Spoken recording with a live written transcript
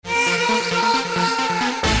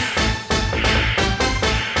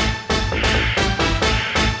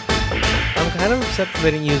upset that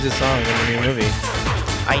they didn't use this song in the new movie.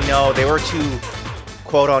 I know, they were too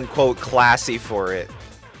quote-unquote classy for it.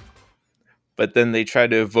 But then they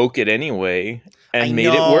tried to evoke it anyway and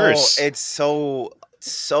made it worse. It's so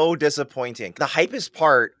disappointing. The hypest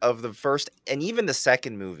part of the first and even the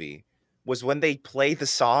second movie was when they played the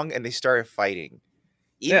song and they started fighting.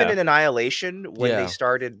 Even in Annihilation, when they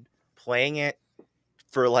started playing it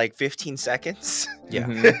for like 15 seconds. Yeah.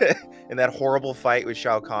 In that horrible fight with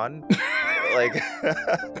Shao Kahn. Like,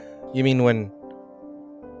 you mean when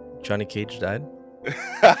Johnny Cage died?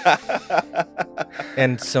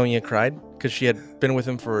 And Sonya cried because she had been with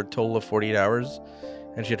him for a total of 48 hours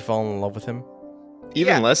and she had fallen in love with him.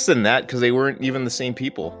 Even less than that, because they weren't even the same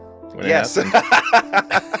people. When yes. It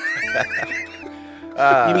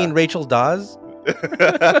You mean Rachel Dawes?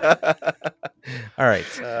 All right.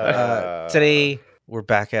 Today, we're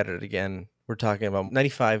back at it again. We're talking about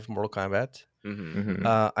 95 Mortal Kombat,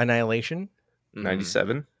 Annihilation,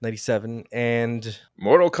 97, and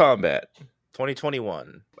Mortal Kombat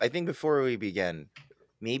 2021. I think before we begin,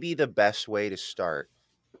 maybe the best way to start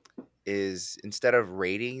is instead of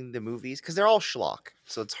rating the movies, because they're all schlock,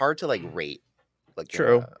 so it's hard to like rate. Like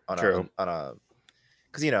True. Because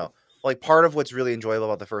you know, like part of what's really enjoyable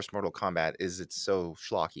about the first Mortal Kombat is it's so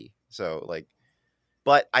schlocky. So like,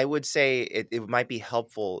 but I would say it might be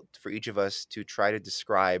helpful for each of us to try to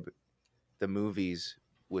describe the movies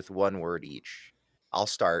with one word each. I'll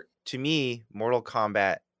start. To me, Mortal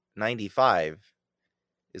Kombat 95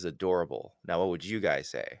 is adorable. Now, what would you guys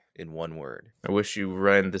say in one word? I wish you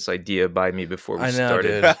ran this idea by me before we I know,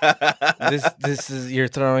 started. Dude. This is, you're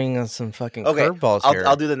throwing us some fucking curveballs here.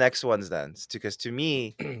 I'll do the next ones then, because to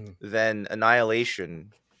me, then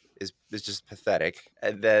Annihilation is just pathetic,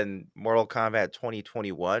 and then Mortal Kombat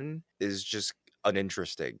 2021 is just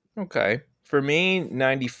uninteresting. Okay, for me,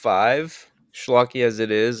 95, schlocky as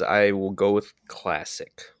it is, I will go with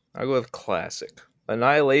classic. I'll go with classic.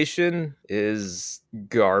 Annihilation is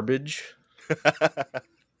garbage.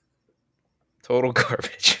 Total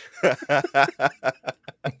garbage.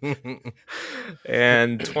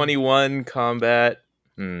 And 21 Combat,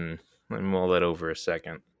 let me mull that over a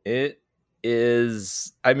second. It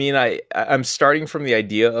is, I mean, I'm starting from the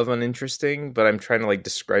idea of uninteresting, but I'm trying to like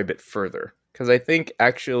describe it further. Because I think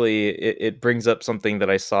actually it brings up something that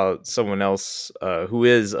I saw someone else who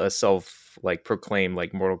is a proclaimed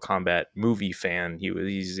like Mortal Kombat movie fan.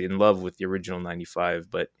 He's in love with the original 95,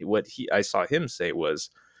 but what I saw him say was,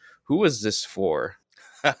 who was this for?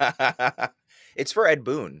 It's for Ed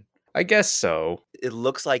Boon. I guess so. It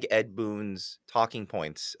looks like Ed Boon's talking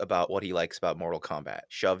points about what he likes about Mortal Kombat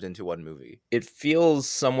shoved into one movie. It feels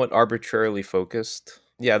somewhat arbitrarily focused.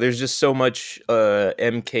 Yeah, there's just so much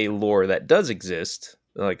MK lore that does exist,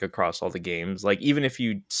 like across all the games. Like even if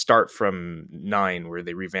you start from 9 where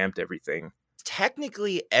they revamped everything.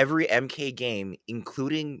 Technically, every MK game,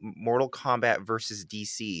 including Mortal Kombat versus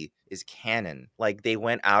DC, is canon. Like they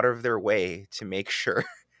went out of their way to make sure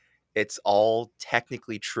it's all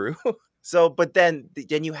technically true. So, but then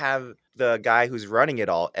you have the guy who's running it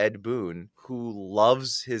all, Ed Boon, who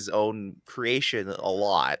loves his own creation a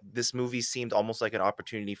lot. This movie seemed almost like an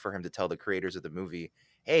opportunity for him to tell the creators of the movie,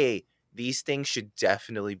 hey, these things should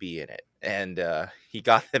definitely be in it. And he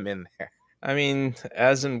got them in there. I mean,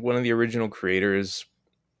 as in one of the original creators,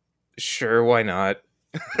 sure, why not?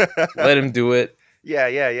 Let him do it. Yeah.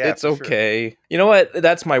 It's okay. Sure. You know what?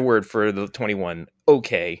 That's my word for the 21.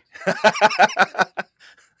 Okay.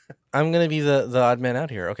 I'm gonna be the odd man out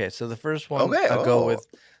here. Okay, so the first one I'll go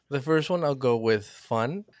with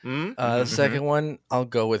fun. The second one I'll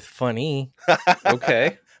go with funny.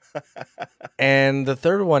 Okay. And the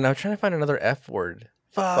third one, I'm trying to find another F word.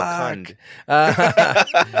 Fuck.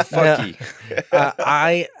 Fucky.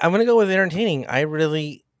 I'm gonna go with entertaining. I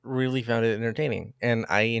really found it entertaining, and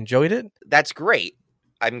I enjoyed it. That's great.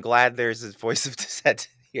 I'm glad there's a voice of dissent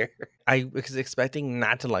here. I was expecting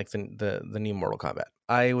not to like the new Mortal Kombat.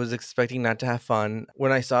 I was expecting not to have fun.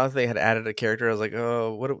 When I saw they had added a character, I was like,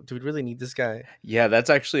 oh, what do we really need this guy? Yeah, that's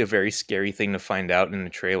actually a very scary thing to find out in the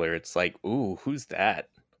trailer. It's like, ooh, who's that?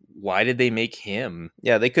 Why did they make him?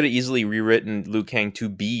 Yeah, they could have easily rewritten Liu Kang to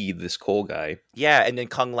be this Cole guy. Yeah, and then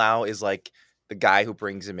Kung Lao is like the guy who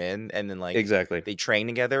brings him in, and then like exactly they train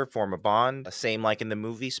together, form a bond. Same like in the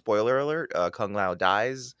movie. Spoiler alert: Kung Lao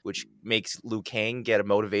dies, which makes Liu Kang get a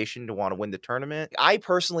motivation to want to win the tournament. I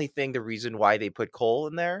personally think the reason why they put Cole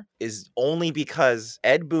in there is only because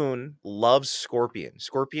Ed Boon loves Scorpion.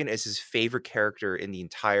 Scorpion is his favorite character in the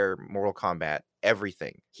entire Mortal Kombat.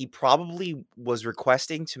 Everything. He probably was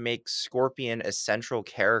requesting to make Scorpion a central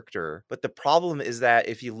character, but the problem is that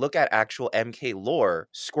if you look at actual MK lore,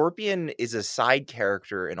 Scorpion is a side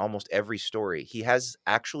character in almost every story. He has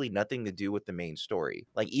actually nothing to do with the main story.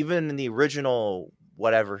 Like even in the original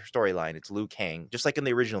whatever storyline, it's Liu Kang, just like in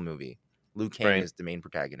the original movie. Liu Kang is the main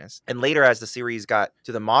protagonist. And later, as the series got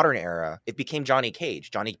to the modern era, it became Johnny Cage.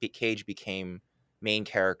 Johnny Cage became main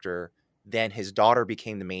character. Then his daughter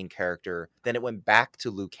became the main character. Then it went back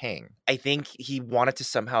to Liu Kang. I think he wanted to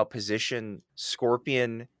somehow position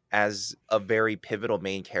Scorpion as a very pivotal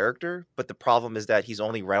main character. But the problem is that he's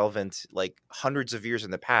only relevant like hundreds of years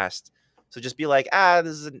in the past. So just be like, this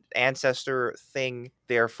is an ancestor thing.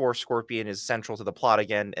 Therefore, Scorpion is central to the plot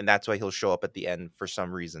again. And that's why he'll show up at the end for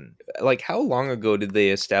some reason. Like, how long ago did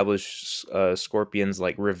they establish Scorpion's,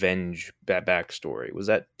 like, revenge backstory? Was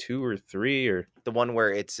that 2 or 3? Or the one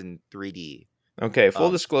where it's in 3D. Okay, full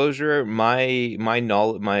disclosure, my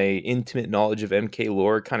intimate knowledge of MK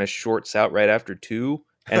lore kind of shorts out right after 2.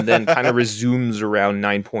 And then kind of resumes around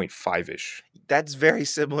 9.5-ish. That's very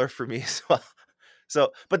similar for me as well.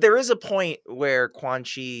 So, but there is a point where Quan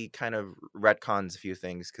Chi kind of retcons a few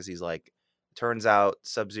things because he's like, turns out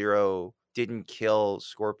Sub-Zero didn't kill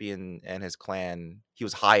Scorpion and his clan. He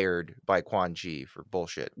was hired by Quan Chi for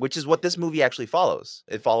bullshit, which is what this movie actually follows.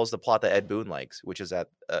 It follows the plot that Ed Boon likes, which is that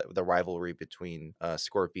the rivalry between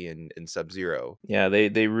Scorpion and Sub-Zero. Yeah,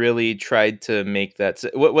 they really tried to make that.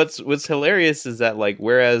 What's hilarious is that, like,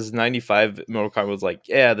 whereas 95 Mortal Kombat was like,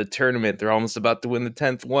 yeah, the tournament, they're almost about to win the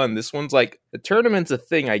 10th one. This one's like, the tournament's a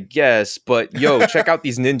thing, I guess, but yo, check out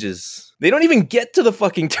these ninjas. They don't even get to the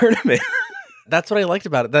fucking tournament. That's what I liked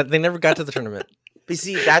about it, that they never got to the tournament. But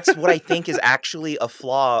see, that's what I think is actually a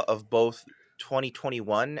flaw of both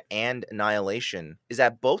 2021 and Annihilation, is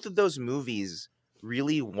that both of those movies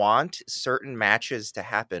really want certain matches to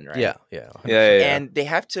happen, right? Yeah. And they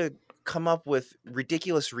have to come up with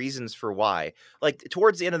ridiculous reasons for why. Like,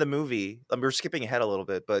 towards the end of the movie, we're skipping ahead a little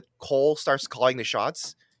bit, but Cole starts calling the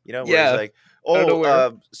shots, where he's like,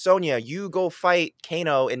 Sonya, you go fight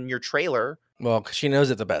Kano in your trailer. Well, because she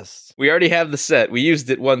knows it the best. We already have the set. We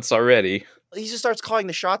used it once already. He just starts calling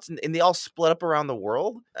the shots, and they all split up around the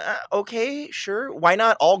world. Okay, sure. Why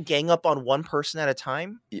not all gang up on one person at a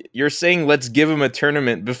time? You're saying let's give him a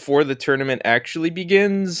tournament before the tournament actually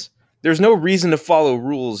begins? There's no reason to follow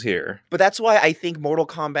rules here. But that's why I think Mortal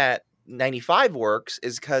Kombat 95 works,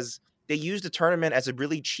 is because they used the tournament as a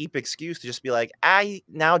really cheap excuse to just be like,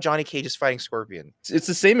 now Johnny Cage is fighting Scorpion. It's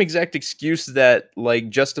the same exact excuse that, like,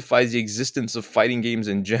 justifies the existence of fighting games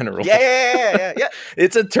in general. Yeah.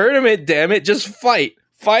 It's a tournament, damn it. Just fight.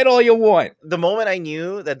 Fight all you want. The moment I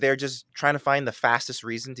knew that they're just trying to find the fastest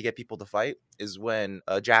reason to get people to fight is when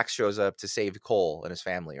Jax shows up to save Cole and his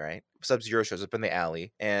family, right? Sub-Zero shows up in the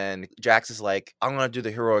alley, and Jax is like, I'm going to do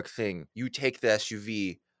the heroic thing. You take the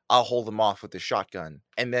SUV. I'll hold them off with the shotgun.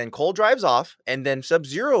 And then Cole drives off, and then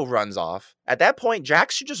Sub-Zero runs off. At that point,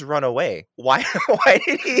 Jax should just run away. Why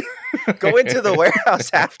did he go into the warehouse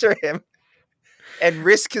after him and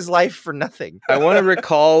risk his life for nothing? I want to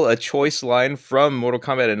recall a choice line from Mortal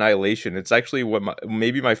Kombat Annihilation. It's actually one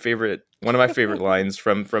of my favorite lines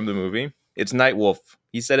from the movie. It's Nightwolf.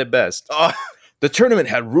 He said it best. The tournament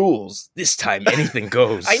had rules. This time, anything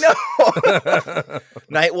goes. I know.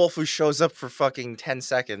 Nightwolf, who shows up for fucking 10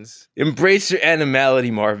 seconds. Embrace your animality,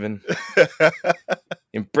 Marvin.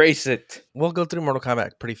 Embrace it. We'll go through Mortal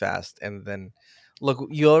Kombat pretty fast. And then, look,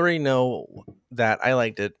 you already know that I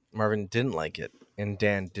liked it, Marvin didn't like it, and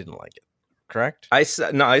Dan didn't like it. Correct? I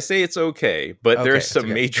say it's okay, but there's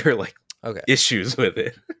some major issues with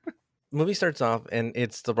it. Movie starts off, and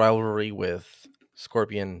it's the rivalry with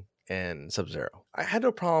Scorpion and Sub-Zero. I had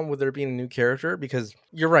no problem with there being a new character because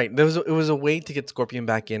you're right. It was a way to get Scorpion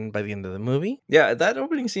back in by the end of the movie. Yeah, that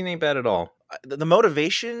opening scene ain't bad at all. The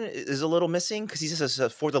motivation is a little missing because he says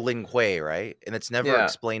for the Lin Kuei, right? And it's never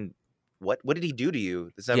explained. What did he do to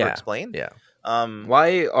you? It's never explained. Yeah.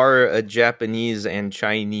 Why are a Japanese and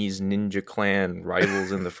Chinese ninja clan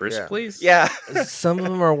rivals in the first place? Yeah. Some of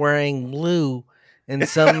them are wearing blue. And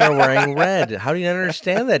some are wearing red. How do you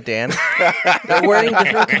understand that, Dan? They're wearing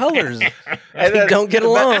different colors. And they don't get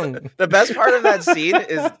along. The best part of that scene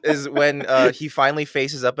is when he finally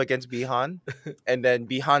faces up against Bi-Han, and then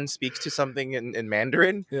Bi-Han speaks to something in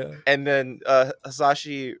Mandarin. Yeah. And then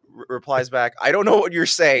Hasashi replies back, I don't know what you're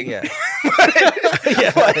saying. Yeah.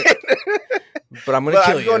 But I'm going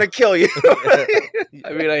to kill you.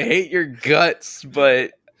 I mean, I hate your guts,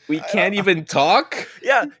 but We can't even talk.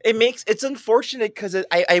 Yeah, it's unfortunate because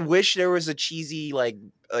I wish there was a cheesy like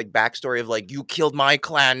backstory of like you killed my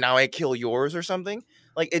clan, now I kill yours or something.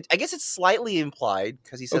 Like I guess it's slightly implied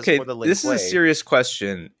because he says Okay, for the Lin this is a Kuei. serious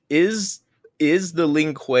question. Is the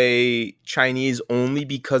Lin Kuei Chinese only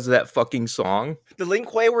because of that fucking song? The Lin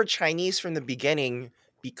Kuei were Chinese from the beginning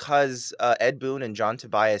because Ed Boon and John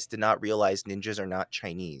Tobias did not realize ninjas are not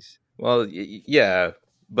Chinese. Well, yeah,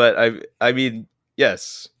 but I mean,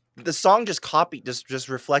 yes. The song just copied, just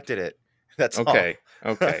reflected it. That's Okay,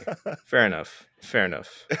 all. okay, fair enough.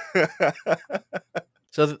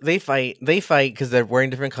 So they fight because they're wearing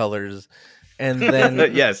different colors, and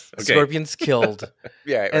then Yes, okay. Scorpion's killed,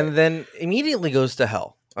 Yeah, right. and then immediately goes to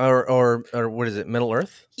hell, or what is it, Middle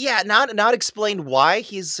Earth? Yeah, not explained why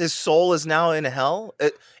his soul is now in hell.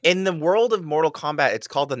 In the world of Mortal Kombat, it's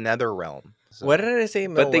called the Nether Realm. So. What did I say?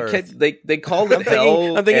 Middle But they Earth? they called it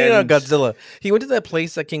hell. I'm thinking of and Godzilla. He went to that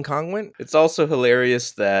place that King Kong went. It's also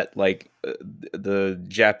hilarious that like the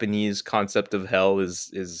Japanese concept of hell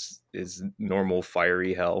is normal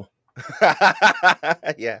fiery hell.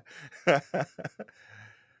 Yeah.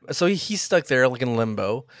 So he's stuck there like in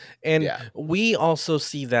limbo, and Yeah. we also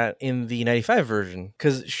see that in the '95 version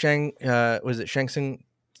because Shang Tsung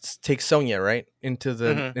takes Sonya right into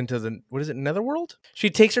the what is it, Netherworld? She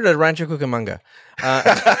takes her to Rancho Cucamonga.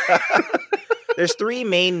 There's three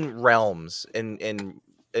main realms in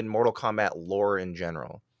Mortal Kombat lore in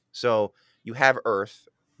general. So you have Earth,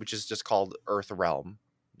 which is just called Earth Realm,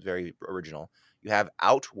 very original. You have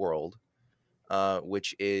Outworld,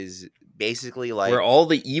 which is basically like where all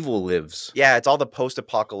the evil lives. Yeah, it's all the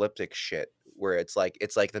post-apocalyptic shit where it's like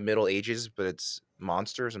the Middle Ages, but it's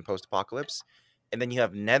monsters and post-apocalypse. And then you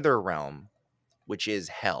have Netherrealm, which is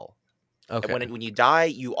hell. Okay. And when you die,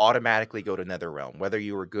 you automatically go to Netherrealm, whether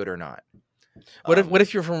you were good or not. What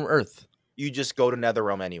if you're from Earth? You just go to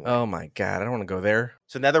Netherrealm anyway. Oh my god, I don't want to go there.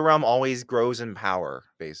 So Netherrealm always grows in power,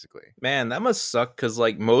 basically. Man, that must suck because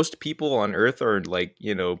like most people on Earth are like,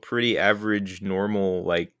 you know, pretty average, normal,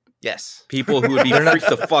 like Yes. people who would be freaked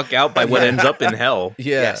the fuck out by what ends up in hell.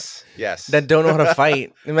 Yeah. Yes. That don't know how to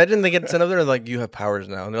fight. Imagine they get sent up there like, you have powers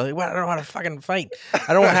now, and they're like, "Well, I don't know how to fucking fight.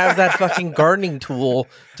 I don't have that fucking gardening tool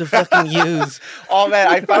to fucking use." Oh man,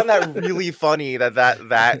 I found that really funny.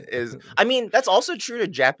 That is. I mean, that's also true to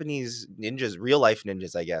Japanese ninjas, real life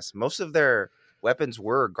ninjas. I guess most of their weapons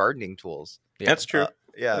were gardening tools. Yeah. That's true.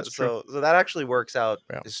 Yeah, That's so that actually works out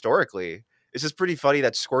Yeah. historically. It's just pretty funny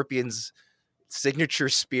that Scorpion's signature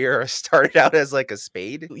spear started out as like a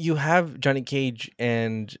spade. You have Johnny Cage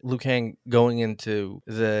and Liu Kang going into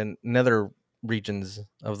the nether regions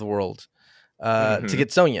of the world to get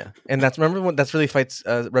Sonya, and that's when that's really fights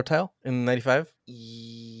Reptile in '95.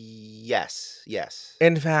 Yes.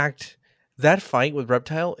 In fact, that fight with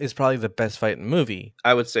Reptile is probably the best fight in the movie.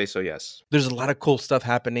 I would say so, yes. There's a lot of cool stuff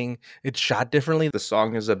happening. It's shot differently. The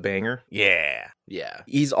song is a banger. Yeah. Yeah.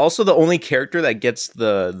 He's also the only character that gets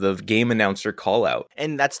the game announcer call out.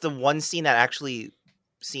 And that's the one scene that actually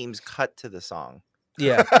seems cut to the song.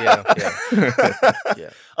 Yeah. Yeah.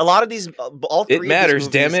 A lot of these, all three. It matters,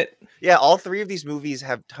 of these damn movies, it. Yeah, all three of these movies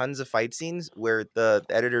have tons of fight scenes where the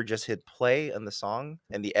editor just hit play on the song,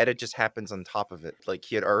 and the edit just happens on top of it, like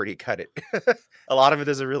he had already cut it. A lot of it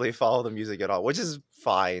doesn't really follow the music at all, which is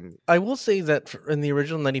fine. I will say that in the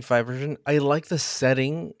original '95 version, I like the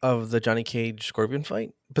setting of the Johnny Cage Scorpion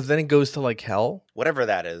fight, but then it goes to like hell. Whatever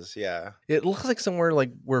that is, yeah. It looks like somewhere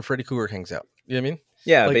like where Freddy Krueger hangs out. You know what I mean?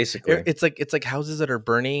 Yeah, Like, basically. it's like houses that are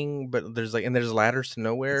burning, but there's ladders to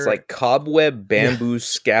nowhere. It's like cobweb, bamboo, Yeah.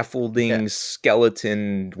 scaffolding,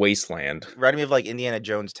 skeleton wasteland. Reminding me of like Indiana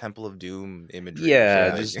Jones Temple of Doom imagery.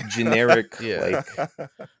 Yeah, just generic. Yeah.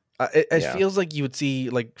 Like It Yeah. feels like you would see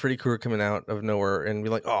like Freddy Krueger coming out of nowhere and be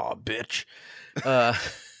like, "Oh, bitch."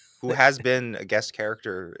 Who has been a guest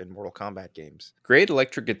character in Mortal Kombat games. great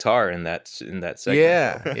electric guitar in that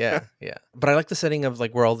segment. yeah. But I like the setting of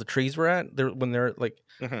like where all the trees were at. When they're like,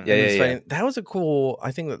 Yeah, when yeah, it's yeah. fighting. That was a cool.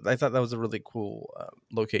 I thought that was a really cool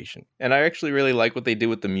location. And I actually really like what they did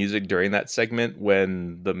with the music during that segment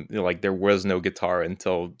when like there was no guitar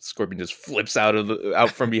until Scorpion just flips out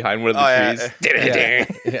from behind one of the trees. Yeah.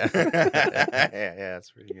 Yeah,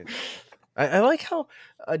 that's pretty good. I like how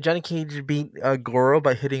Johnny Cage beat Goro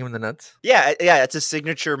by hitting him in the nuts. Yeah, it's a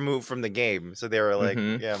signature move from the game. So they were like,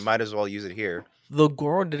 Mhm. yeah, might as well use it here. Though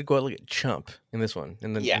Goro did go out like a chump in this one,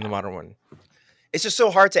 in the modern one. It's just so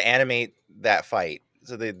hard to animate that fight.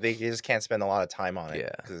 So they just can't spend a lot of time on it. Yeah.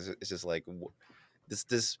 Because it's just like,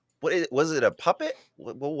 this was it a puppet?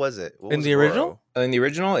 What was it? What In was the original? Goro? In the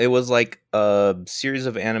original, it was like a series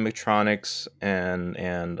of animatronics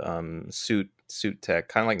and suit suit tech,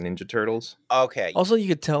 kind of like Ninja Turtles. Okay. Also, you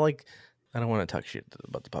could tell, like, I don't want to talk shit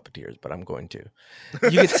about the puppeteers, but I'm going to.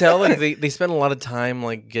 You could tell, like, they spend a lot of time,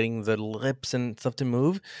 like, getting the lips and stuff to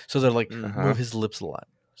move. So they're like, move his lips a lot.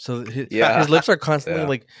 So his lips are constantly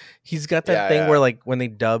like, he's got that thing where, like, when they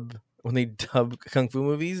dub kung fu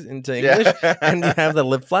movies into English and you have the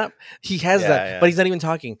lip flap, he has that, but he's not even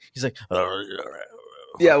talking. He's like,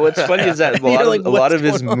 yeah. What's funny is that Like, a lot of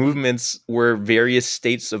his going on? movements were various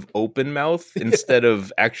states of open mouth instead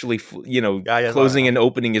of actually, closing and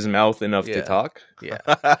opening his mouth enough to talk. Yeah.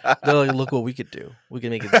 They're like, look what we could do. We can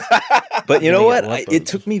make it. But you know what? It It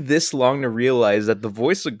took me this long to realize that the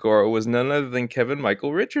voice of Goro was none other than Kevin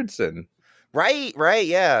Michael Richardson. Right,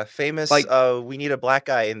 yeah. Famous, like, we need a black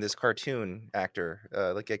guy in this cartoon actor,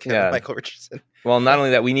 like a Kevin Michael Richardson. Well, not only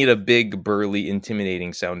that, we need a big, burly,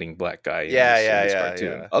 intimidating sounding black guy in this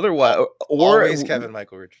cartoon. Yeah. Otherwise, always Kevin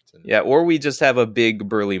Michael Richardson. Yeah, or we just have a big,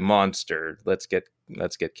 burly monster. Let's get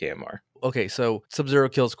KMR. Okay, so Sub-Zero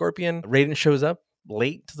kills Scorpion. Raiden shows up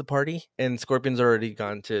late to the party, and Scorpion's already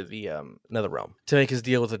gone to the Nether Realm to make his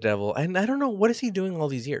deal with the devil. And I don't know, what is he doing all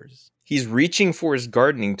these years? He's reaching for his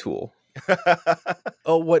gardening tool.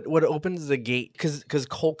 Oh, what opens the gate? Because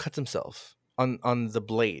Cole cuts himself on the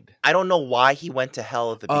blade. I don't know why he went to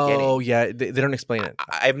hell at the beginning. Oh yeah, they don't explain it.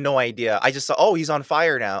 I have no idea. I just saw, oh, he's on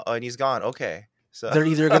fire now, and he's gone. Okay, so They're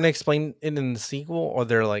either going to explain it in the sequel, or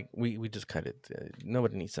they're like, we just cut it.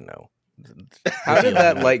 Nobody needs to know. How did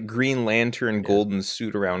that like Green Lantern golden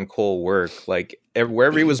suit around Cole work? Like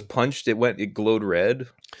wherever he was punched, it glowed red.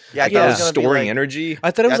 Yeah, it was storing energy.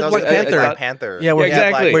 I thought it was like Black Panther. Black Panther. Yeah,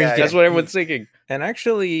 exactly. That's what everyone's thinking. thinking. And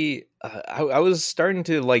actually, I was starting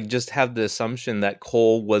to like just have the assumption that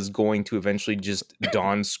Cole was going to eventually just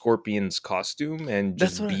don Scorpion's costume and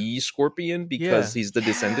just be Scorpion because he's the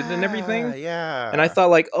descendant and everything. Yeah. And I thought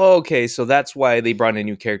like, oh, okay, so that's why they brought in a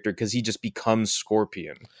new character, because he just becomes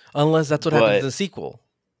Scorpion. Unless that's what happens in the sequel.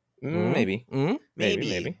 Maybe. Mm-hmm.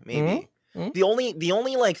 Maybe. Mm-hmm. The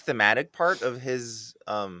only like thematic part of his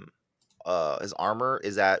armor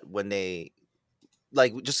is that when they,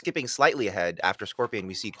 like, just skipping slightly ahead after Scorpion,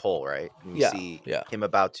 we see Cole, right? And we see him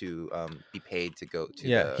about to be paid to go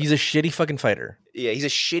to he's a shitty fucking fighter. Yeah, he's a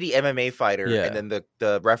shitty MMA fighter. Yeah. And then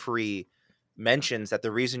the referee mentions that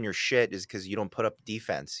the reason you're shit is because you don't put up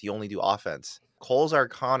defense. You only do offense. Cole's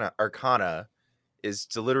arcana is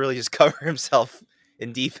to literally just cover himself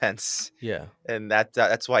in defense. Yeah. And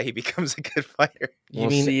that's why he becomes a good fighter. You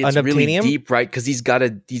mean it's really deep, right? Because he's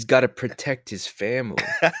gotta protect his family.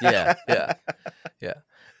 Yeah.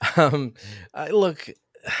 Look,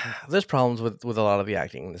 there's problems with a lot of the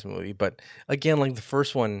acting in this movie, but again, like the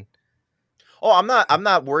first one. Oh, I'm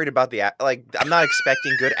not worried about I'm not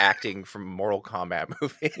expecting good acting from a Mortal Kombat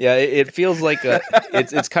movie. Yeah, it feels like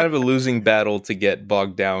it's kind of a losing battle to get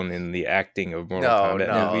bogged down in the acting of Mortal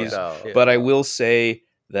Kombat movies. But I will say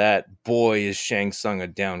that boy is Shang Tsung a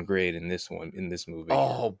downgrade in this movie.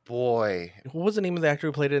 Oh boy. What was the name of the actor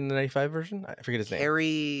who played it in the 95 version? I forget his name.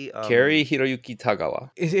 Cary Hiroyuki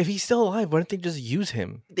Tagawa. If he's still alive, why don't they just use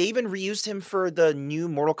him? They even reused him for the new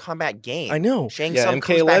Mortal Kombat game. I know. Shang Tsung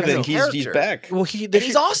MK11, he's back. Well,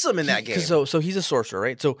 he's awesome in that game. So he's a sorcerer,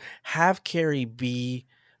 right? So have Cary be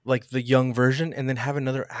like the young version, and then have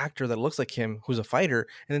another actor that looks like him who's a fighter,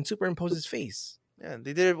 and then superimpose his face. Yeah,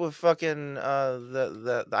 they did it with fucking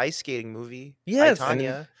the ice skating movie. Yes,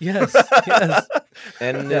 Tanya. Yes.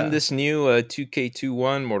 And in this new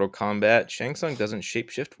 2K21 Mortal Kombat, Shang Tsung doesn't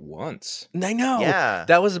shapeshift once. I know. Yeah,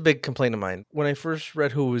 that was a big complaint of mine when I first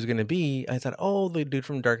read who it was going to be. I thought, oh, the dude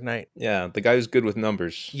from Dark Knight. Yeah, the guy who's good with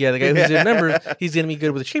numbers. Yeah, the guy who's good with numbers. He's going to be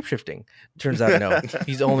good with shapeshifting. Turns out, no,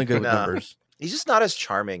 he's only good with numbers. He's just not as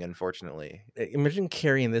charming, unfortunately. Imagine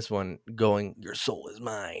Cary in this one going, "Your soul is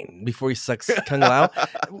mine," before he sucks Kung Lao.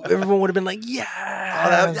 Everyone would have been like,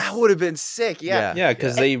 "Yeah, that would have been sick." Yeah,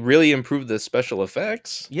 because they really improved the special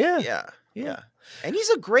effects. Yeah. And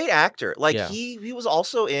he's a great actor. Like he was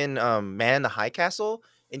also in Man in the High Castle,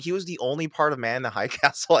 and he was the only part of Man in the High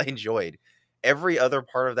Castle I enjoyed. Every other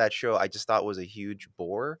part of that show I just thought was a huge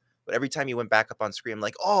bore. But every time he went back up on screen, I'm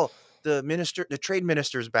like, "Oh, the trade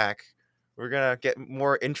minister's back. We're gonna get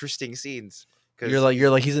more interesting scenes." You're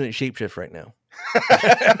like he's in a shapeshift right now.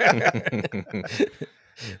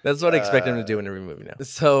 That's what I expect him to do in every movie now.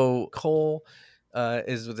 So Cole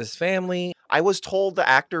is with his family. I was told the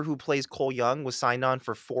actor who plays Cole Young was signed on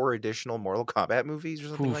for 4 additional Mortal Kombat movies or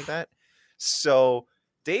something like that. So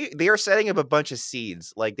they are setting up a bunch of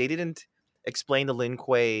seeds. Like they didn't explain the Lin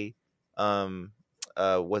Kuei,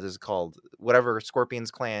 what is it called? Whatever Scorpion's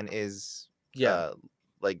clan is.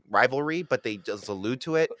 Like rivalry, but they just allude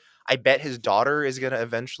to it. I bet his daughter is going to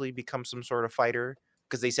eventually become some sort of fighter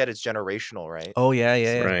because they said it's generational, right? Oh yeah.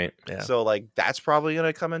 Right. Yeah. So like that's probably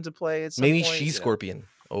gonna come into play at some Maybe point. she's you know. Scorpion.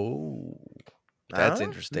 Oh, that's Huh?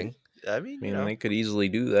 interesting. I mean, I you mean, know. they could easily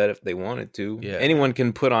do that if they wanted to. Yeah. Anyone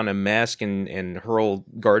can put on a mask and hurl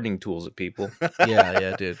gardening tools at people.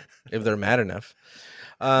 Yeah, dude. If they're mad enough.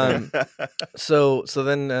 So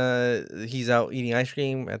then he's out eating ice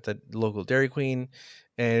cream at the local Dairy Queen,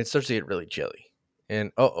 and it starts to get really chilly.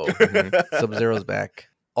 And Sub-Zero's back.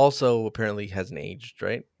 Also, apparently hasn't aged,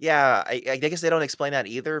 right? Yeah, I guess they don't explain that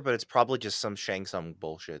either, but it's probably just some Shang Tsung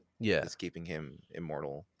bullshit Yeah, that's keeping him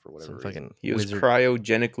immortal for whatever some reason. fucking He was wizard.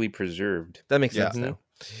 cryogenically preserved. That makes Yeah. sense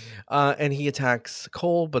now. And he attacks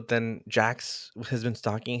Cole, but then Jax has been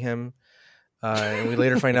stalking him. And we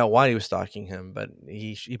later find out why he was stalking him. But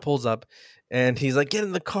he pulls up, and he's like, "Get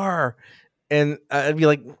in the car." And I'd be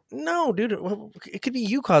like, "No, dude, it could be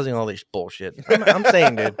you causing all this bullshit." I'm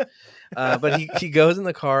saying, dude. But he goes in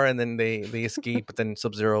the car, and then they escape. But then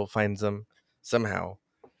Sub-Zero finds them somehow.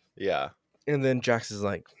 Yeah. And then Jax is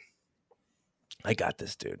like, "I got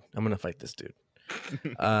this, dude. I'm gonna fight this dude.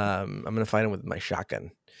 I'm gonna fight him with my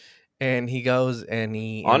shotgun." And he goes and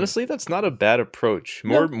he Honestly, that's not a bad approach.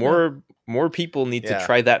 No, More people need Yeah. to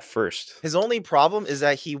try that first. His only problem is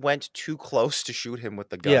that he went too close to shoot him with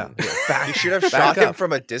the gun. back, He should have back shot him up.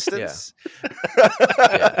 from a distance.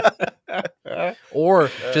 Or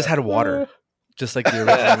just had water, just like the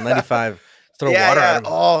original 95. Throw water at him.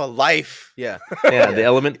 Oh, life. Yeah, Yeah, the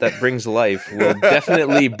element that brings life will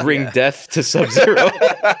definitely bring death to Sub-Zero.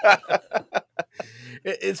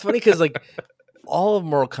 It's funny because like all of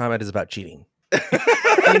Mortal Kombat is about cheating.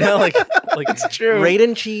 You know, like It's true.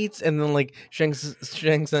 Raiden cheats, and then like Shang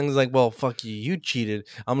Tsung's like, "Well, fuck you, you cheated.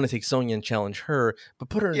 I'm gonna take Sonya and challenge her, but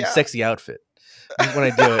put her in a Yeah. sexy outfit when I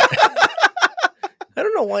do it." I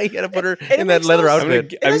don't know why he had to put her it in that makes leather no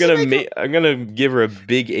outfit. I'm gonna give her a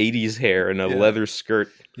big '80s hair and a Yeah. leather skirt.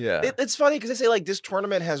 Yeah, It's funny because they say like this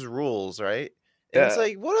tournament has rules, right? And it's Yeah.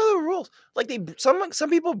 like, what are the rules? Like some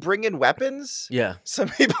people bring in weapons, yeah, some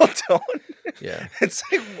people don't. yeah. It's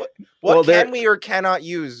like what Well, there- can we or cannot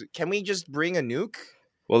use? Can we just bring a nuke?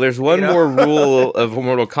 Well, there's one You know? more rule of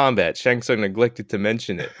Mortal Kombat. Shang Tsung neglected to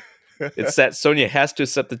mention it. It's that Sonya has to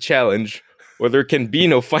accept the challenge, or there can be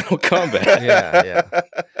no final combat. Yeah.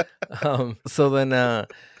 So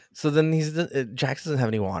then he's Jax doesn't have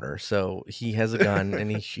any water, so he has a gun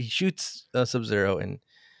and he shoots Sub-Zero, and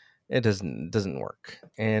it doesn't work.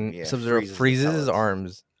 And Yeah, Sub-Zero freezes the freezes his pellets.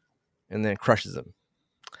 arms and then crushes him.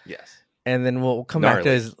 Yes. And then we'll come back to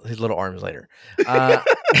Gnarly. his little arms later.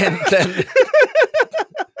 And then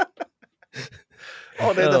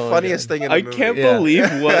Oh, they're the Oh, funniest God. thing in the I movie. can't Yeah.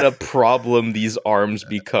 believe what a problem these arms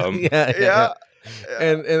become. yeah. Yeah.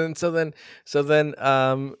 And so then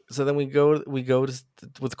we go to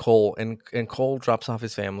with Cole, and Cole drops off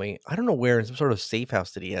his family. I don't know where, in some sort of safe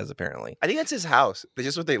house that he has apparently. I think that's his house. That's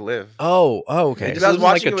just what they live. Oh, okay. Because This I was was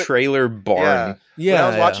like watching a it with- trailer barn. Yeah. When I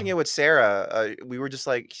was watching it with Sarah, we were just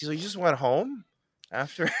like, so you just went home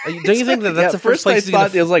after? Don't you think that that's Yeah, the first place I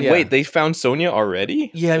thought it was like, yeah. wait, they found Sonya already?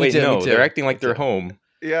 Yeah, me wait, too, me no, too, they're acting like me they're too. home.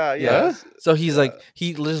 Yeah. Yeah. So he's Yeah. like,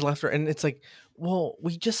 he just left her, and it's like, well,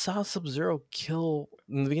 we just saw Sub-Zero kill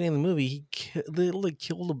in the beginning of the movie. He literally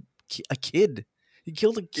killed a kid. He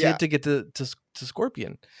killed a kid Yeah. to get to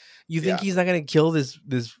Scorpion. You think Yeah. he's not gonna kill this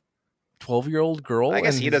 12-year-old girl? I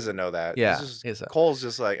guess and he doesn't know that. Yeah, It's just- he's Cole's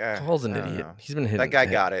just like, Cole's an I don't idiot. know. He's been hidden. That guy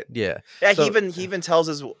got it. Yeah, Yeah, So- he even tells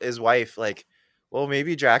his wife like, well,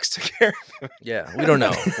 maybe Jax took care of yeah. We don't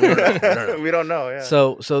know. We don't know. We don't know. Yeah.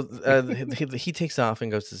 So he takes off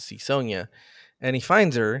and goes to see Sonya, and he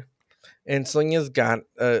finds her, and Sonya's got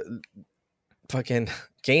fucking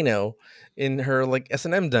Kano in her like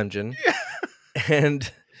S&M dungeon,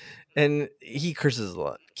 and he curses a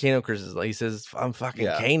lot. Kano curses a lot. He says, "I'm fucking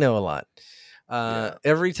Yeah. Kano" a lot. Yeah.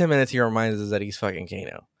 Every 10 minutes, he reminds us that he's fucking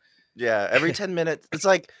Kano. Yeah, every 10 minutes. It's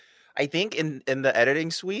like, I think in the editing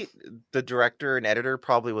suite, the director and editor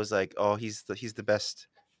probably was like, oh, he's the best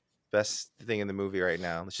thing in the movie right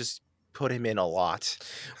now. Let's just put him in a lot.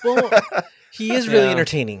 Well, he is really Yeah.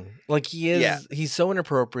 entertaining. Like he is. Yeah. He's so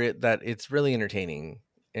inappropriate that it's really entertaining,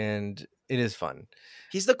 and it is fun.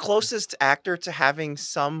 He's the closest actor to having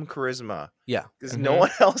some charisma. Yeah. Because Mhm. no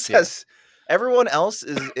one else Yeah. has. Everyone else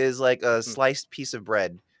is like a sliced piece of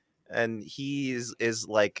bread, and he is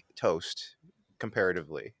like toast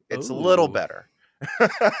comparatively. It's a little Ooh. better.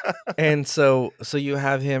 And so you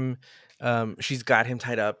have him, she's got him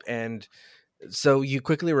tied up, and so you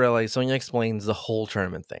quickly realize Sonya explains the whole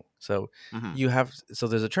tournament thing. So Mhm.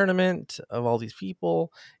 there's a tournament of all these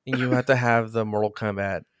people, and you have to have the Mortal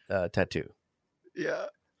Kombat tattoo. Yeah.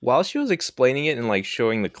 while she was explaining it and like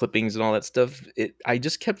showing the clippings and all that stuff, I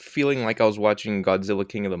just kept feeling like I was watching Godzilla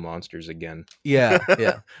King of the Monsters again. Yeah.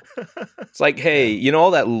 It's like, hey, you know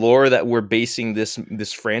all that lore that we're basing this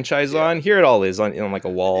franchise on? Here it all is on like a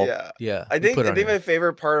wall. Yeah. I You think put it on here. my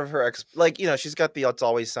favorite part of her like, you know, she's got the It's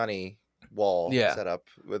Always Sunny wall Yeah. set up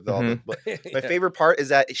with all the. But my Yeah. favorite part is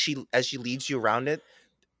that as she leads you around it,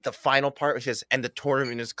 the final part, which is, and the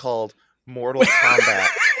tournament is called Mortal Kombat.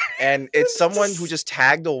 And it's someone who just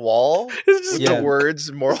tagged a wall with Yeah. the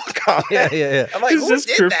words Mortal Kombat. Yeah. I'm like, It's who just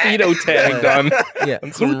did graffito that? tagged on, Yeah.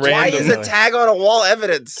 on some Why is random. a tag on a wall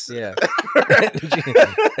evidence? Yeah.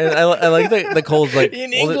 And I like that Cole's like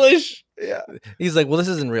In well, English. Yeah. he's like, well, this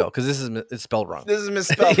isn't real because it's spelled wrong. This is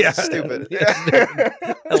misspelled. Yeah. This is stupid. Yeah.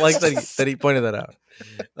 I like that he pointed that out.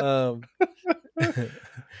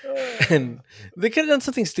 And they could have done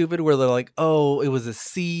something stupid where they're like, oh, it was a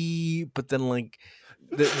C, but then like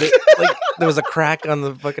like there was a crack on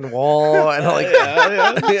the fucking wall, and I'm like,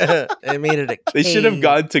 yeah, it made it a K. They should have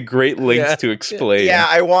gone to great lengths Yeah. to explain. Yeah,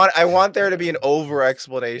 I want there to be an over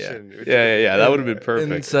explanation. Yeah. That would have been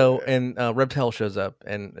perfect. And so, Reptile shows up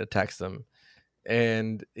and attacks them,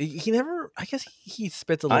 and he never. I guess he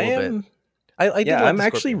spits a little bit. I did like I'm the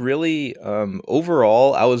actually Scorpion. really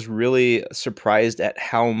overall I was really surprised at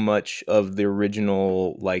how much of the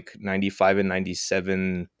original like 95 and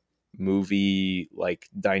 97 movie like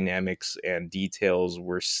dynamics and details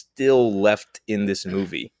were still left in this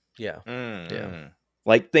movie. Yeah, Yeah.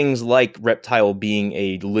 Like things like Reptile being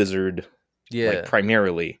a lizard, yeah. like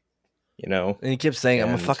primarily, you know. And he kept saying, "I'm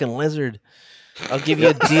a And- fucking lizard. I'll give you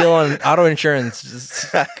a deal on auto insurance.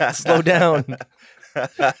 Just slow down."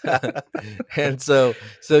 And so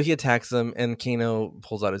he attacks them, and Kano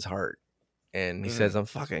pulls out his heart, and he says, "I'm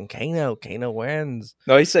fucking Kano. Kano wins."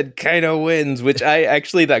 No, he said Kano wins, which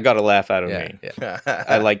that got a laugh out of Yeah, me. yeah.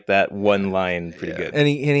 I like that one line pretty good. And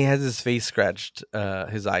he has his face scratched,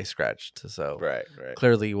 his eye scratched. So Right.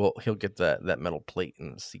 clearly, he'll get that metal plate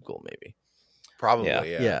in the sequel, maybe. Probably. Yeah.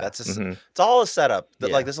 Yeah. That's Mhm. it's all a setup. Yeah.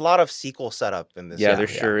 Like there's a lot of sequel setup in this. Yeah, there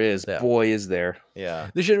sure is. Yeah. Boy, is there. Yeah.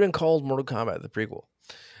 They should have been called Mortal Kombat, the prequel.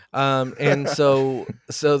 And so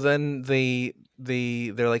then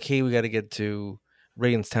they're like, hey, we got to get to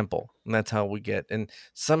Raiden's temple, and that's how we get. And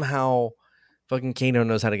somehow, fucking Kano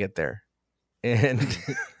knows how to get there, and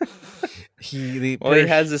he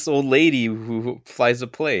has this old lady who flies a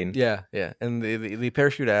plane. yeah, and they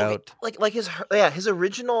parachute out. Like his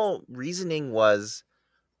original reasoning was,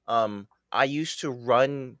 I used to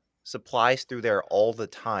run supplies through there all the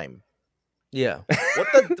time. Yeah,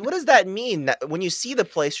 What does that mean? When you see the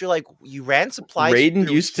place, you're like, you ran supplies. Raiden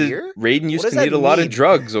through used here? to What does need that a lot of mean?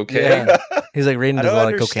 drugs. Okay. Yeah. He's like, Raiden I does a don't lot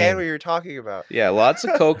of understand what cocaine. you're talking about. Yeah, lots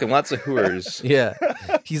of coke and lots of hooers. Yeah,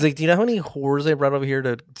 he's like, do you know how many whores I brought over here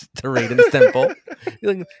to Raiden's temple? He's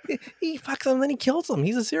like, he fucks them, then he kills them.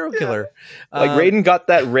 He's a serial killer. Like Raiden got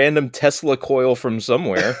that random Tesla coil from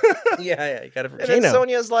somewhere. Yeah, he got it from And then Kano.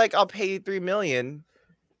 Sonya's like, I'll pay you $3 million,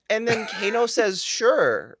 and then Kano says,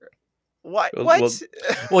 sure. What? Well, What?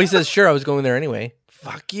 Well, he says, "Sure, I was going there anyway."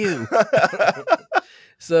 Fuck you.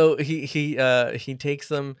 So he takes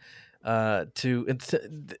them to.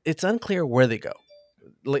 It's unclear where they go.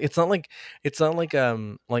 Like it's not like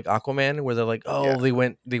Aquaman where they're like, oh, Yeah. they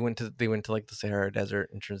went to like the Sahara Desert,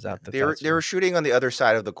 and turns out that They were that's they were shooting on the other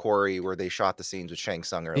side of the quarry where they shot the scenes with Shang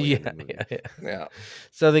Tsung earlier in the movie. yeah. Yeah.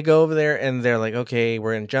 So they go over there and they're like, okay,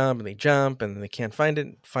 we're gonna jump, and they jump and they can't find it.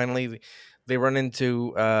 Finally, they run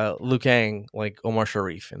into Liu Kang, like Omar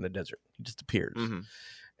Sharif in the desert. He just appears. Mhm.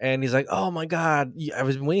 And he's like, "Oh my god, I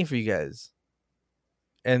was waiting for you guys."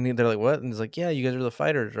 And they're like, "What?" And he's like, "Yeah, you guys are the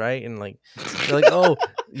fighters, right?" And like, they're like, "Oh,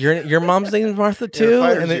 your mom's name is Martha Yeah, the too."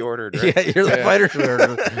 fighters And you ordered, right? Yeah, you're the Yeah. fighters we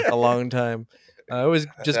ordered a long time. I was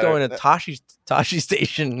just That- going to that- Tashi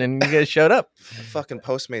Station, and you guys showed up. The fucking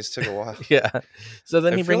Postmates took a while. Yeah. So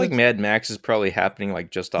then I he feel brings like Mad Max is probably happening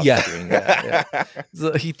like just off Yeah. screen. Yeah.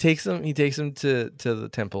 So he takes him to the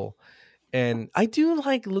temple, and I do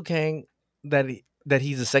like Liu Kang that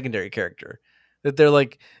he's a secondary character. That they're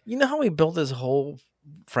like, you know how we built this whole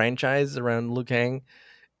franchise around Liu Kang?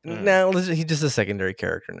 Mm. Now he's just a secondary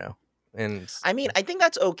character now, and I mean, I think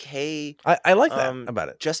that's okay. I like that um, about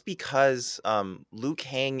it. Just because Liu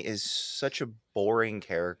Kang is such a boring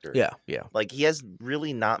character. Yeah. Like he has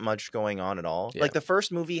really not much going on at all. Yeah. Like the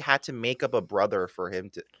first movie had to make up a brother for him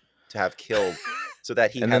to have killed so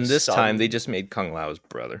that he And had then this some... time they just made Kung Lao's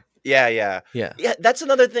brother. Yeah. That's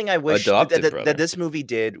another thing I wish Adopted that brother. this movie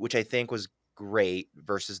did, which I think was great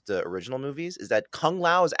versus the original movies, is that Kung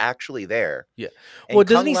Lao is actually there. Yeah. And Well,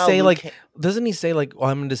 doesn't Kung he Lao, say Liu like Kang- doesn't he say like, oh,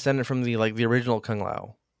 I'm a descendant from the original Kung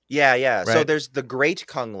Lao? Yeah. So Right. there's the Great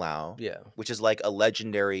Kung Lao, Yeah. which is like a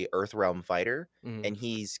legendary Earthrealm fighter, Mhm. and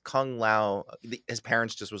he's Kung Lao. His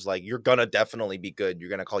parents just was like, "You're gonna definitely be good. You're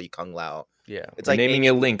gonna call you Kung Lao." Yeah. It's We're like naming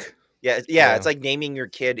you Link. Yeah. Yeah. It's like naming your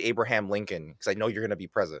kid Abraham Lincoln because I know you're gonna be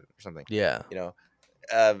president or something. Yeah. You know,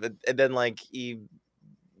 and then like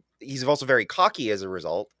he's also very cocky as a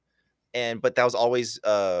result. But that was always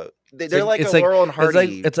they're like a Laurel and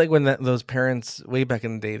Hardy. It's like when those parents way back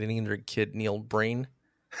in the day they named their kid Neil Brain.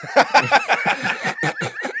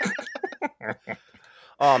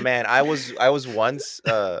 Oh man, I was once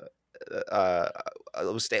I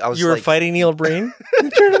was You were like, fighting Neil Brain in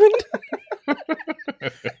the tournament.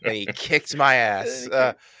 and he kicked my ass.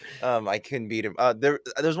 I couldn't beat him. There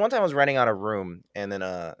was one time I was renting out a room, and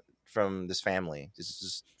then from this family, this is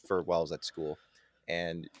just for while I was at school,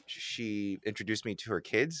 and she introduced me to her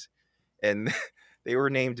kids, and they were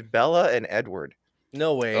named Bella and Edward.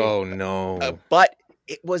 No way. Oh no. But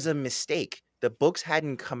it was a mistake. The books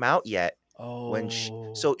hadn't come out yet. Oh.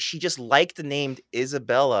 So she just liked the name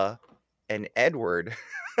Isabella and Edward.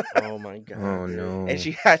 Oh my god. Oh dude. no. And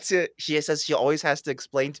she says she always has to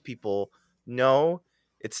explain to people, no,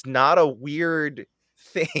 it's not a weird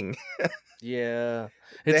thing. Yeah.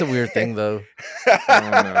 It's a weird thing though. Oh,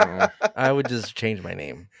 no. I would just change my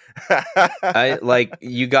name. I like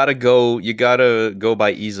you gotta go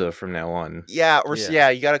by Isa from now on. Yeah, Yeah.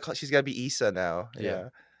 you gotta call, she's gotta be Issa now. Yeah.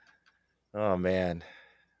 Oh man.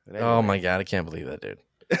 But Oh anyway. my god, I can't believe that, dude.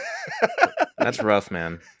 That's rough,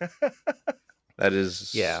 man. That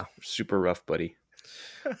is super rough, buddy.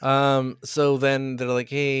 So then they're like,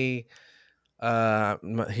 hey,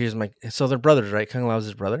 here's my. So they're brothers, right? Kung Lao's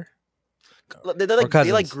his brother. They Or like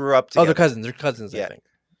cousins. grew up Oh, together. they're cousins. They're cousins. I Yeah. think.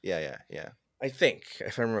 Yeah. I think,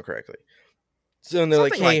 if I remember correctly. So and they're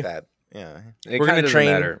Something like, hey, that. Yeah. It We're gonna kinda doesn't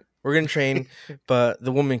train. matter. we're gonna train, but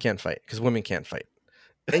the woman can't fight because women can't fight.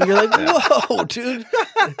 And you're like, whoa, dude.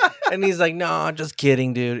 And he's like, no, just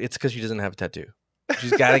kidding, dude. It's because she doesn't have a tattoo.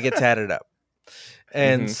 She's got to get tatted up.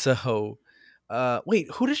 And so, wait,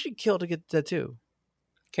 who does she kill to get the tattoo?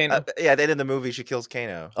 Kano. At the end of the movie, she kills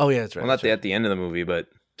Kano. Oh yeah, that's right. Well, not that's right. at the end of the movie, but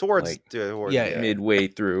Towards Yeah. midway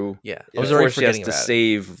through. Yeah, Yeah. I was already Before she has forgetting to about it.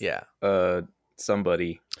 save Yeah,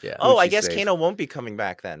 somebody. yeah. Oh, Who'd I she guess save? Kano won't be coming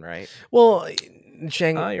back then, right? Well,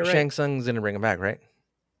 Shang you're right. Shang Tsung's gonna bring him back, right?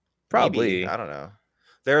 Probably. Maybe. I don't know.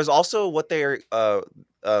 There's also what they're Mortal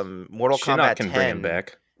Shinnok Kombat can 10 bring him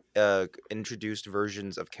back. Introduced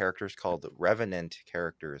versions of characters called Revenant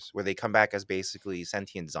characters, where they come back as basically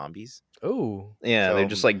sentient zombies. Oh, Yeah, they're So-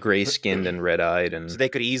 just like gray skinned and red eyed, and So they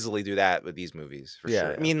could easily do that with these movies for Yeah, sure.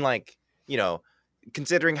 yeah. I mean, like, you know,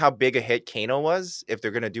 considering how big a hit Kano was, if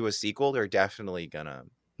they're gonna do a sequel, they're definitely gonna.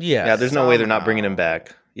 yeah, there's no way they're not bringing him somehow.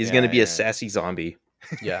 back. He's Yeah, gonna be yeah. a sassy zombie.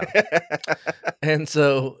 yeah. And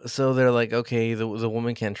so they're like, okay, the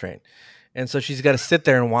woman can't train, and so she's got to sit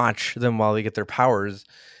there and watch them while they get their powers,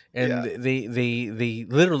 and Yeah. they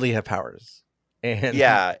literally have powers, and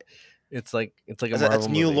Yeah, it's like a that's Marvel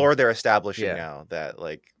new movie. lore they're establishing Yeah. now. That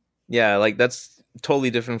like, Yeah, like that's totally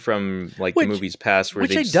different from like Which- the movies past where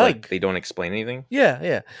which they I just like dug. they don't explain anything.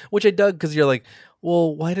 Yeah, which I dug because you're like,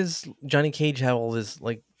 well, why does Johnny Cage have all this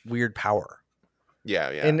like weird power? yeah.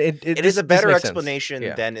 And It this- is a this better makes sense. explanation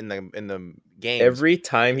Yeah. than in the game. Every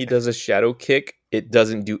time he does a shadow kick, it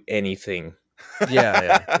doesn't do anything.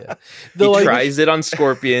 Yeah. He Though I tries it on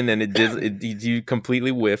Scorpion and he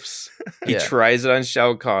completely whiffs. He Yeah. tries it on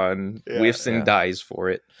Shao Kahn, Yeah, whiffs and yeah. dies for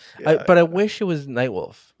it. But I wish it was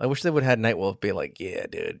Nightwolf. I wish they would have had Nightwolf be like, yeah,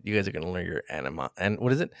 dude, you guys are gonna learn your and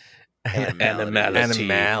what is it? Animality.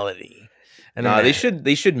 Animality. Nah,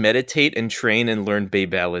 they should meditate and train and learn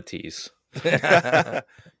babalities.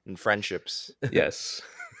 and friendships. Yes.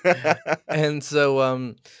 And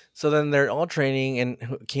so then they're all training,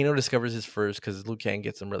 and Kano discovers his first because Liu Kang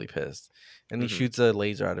gets him really pissed, and he Mhm. shoots a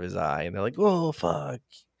laser out of his eye, and they're like, "Oh fuck!"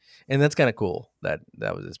 And that's kind of cool. That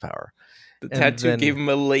was his power. The And tattoo then- gave him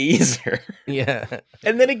a laser. Yeah,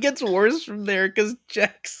 And then it gets worse from there because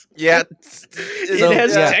Jax. Yeah, It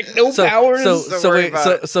has yeah. techno so, powers. So Don't so worry wait,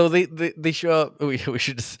 about so they show up. We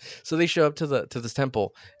should just so they show up to this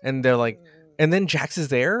temple, and they're like, and then Jax is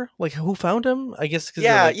there. Like, who found him? I guess. 'Cause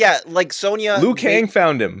they're Yeah, like, yeah. Like Sonya, Liu Kang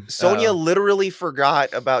found him. Sonya Oh. literally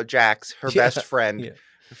forgot about Jax, her Yeah, best friend, yeah.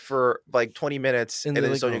 for like 20 minutes, And and they're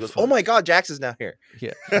then like, Sonya "Oh, goes, fuck." "Oh my god, Jax is now here."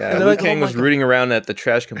 Yeah. Yeah, And they're Liu like, Kang "Oh my was God." rooting around at the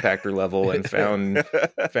trash compactor level and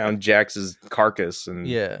found Jax's carcass and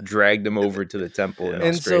Yeah. dragged him over to the temple in And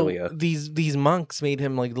Australia. so these monks made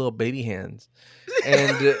him like little baby hands,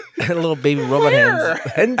 and little baby robot hands.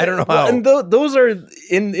 And I don't know well, how. And those are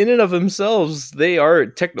in and of themselves, they are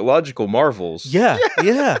technological marvels. Yeah,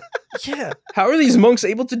 yeah. Yeah, How are these monks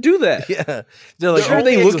able to do that? yeah. They're like, Sure,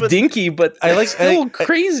 only they look expert- dinky, but I like- it's still I-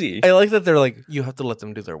 crazy. I like that they're like, you have to let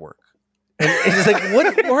them do their work. And it's like,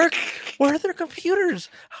 what work? Where are their computers?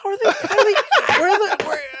 How are they?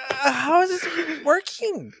 How is this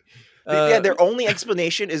working? yeah, their only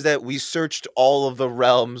explanation is that we searched all of the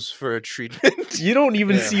realms for a treatment. You don't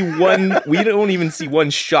even Yeah. see one. We don't even see one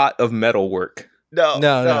shot of metal work. No.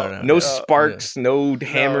 No sparks, no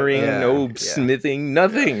hammering, yeah, no yeah. smithing,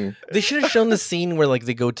 nothing. They should have shown the scene where like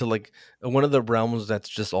they go to like one of the realms that's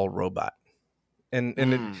just all robot, and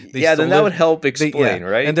Mm. they Yeah, then stole that it- would help they- explain, yeah.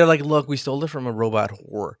 right? And they're like, look, we stole it from a robot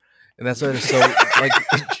whore, and that's why they're so like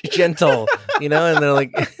gentle, you know. And they're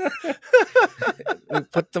like, we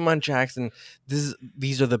put them on Jax, and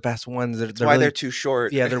these are the best ones. They're That's why really, they're too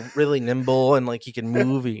short. yeah, they're really nimble, and like he can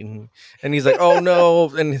move, and he's like, oh no,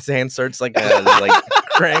 and his hand starts like Yeah, they're like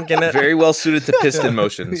cranking it. very well suited to piston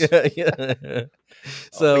motions. Yeah, yeah.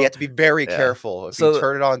 So So you have to be very yeah. careful if So- you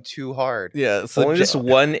turn it on too hard. yeah, so Only this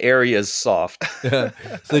one area is soft. yeah.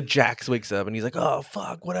 So Jax wakes up and he's like, "Oh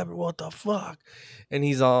fuck, whatever, what the fuck?" And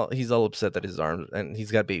he's all upset that his arms and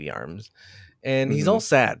he's got baby arms, and he's all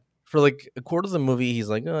sad for like a quarter of the movie. He's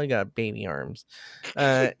like, "Oh, I got baby arms,"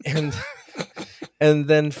 and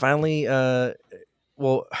then finally,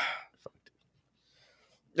 well,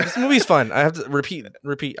 this movie's fun. I have to repeat.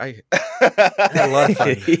 I had a lot of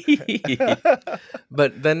fun.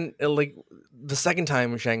 But then, like the second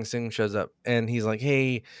time, Shang Tsung shows up, and he's like,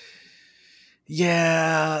 "Hey,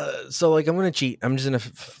 yeah, so like I'm gonna cheat. I'm just gonna,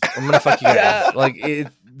 I'm gonna fuck you guys. Yeah. Like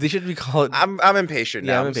they should be called. I'm impatient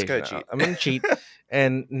now. Yeah, I'm I'm just gonna impatient now. cheat. I'm gonna cheat,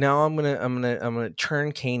 and now I'm gonna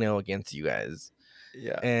turn Kano against you guys,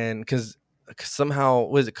 Yeah. and because somehow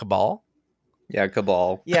was it Cabal? Yeah,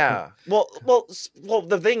 Cabal. Yeah. Well.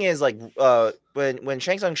 The thing is, like, when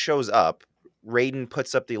Shang Tsung shows up, Raiden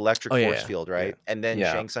puts up the electric Oh, yeah, force yeah, field, right? And then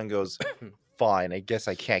Yeah. Shang Tsung goes, "Fine, I guess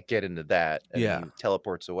I can't get into that." And Yeah. he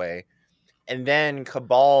teleports away. And then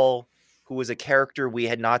Cabal, who was a character we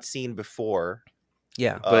had not seen before,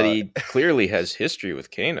 Yeah, But he clearly has history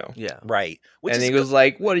with Kano. yeah, right? Which And is he goes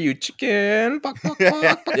like, "What are you, chicken? Bok, bok,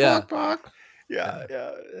 bok, bok, Yeah. bok, bok." yeah.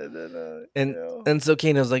 And then, And- and so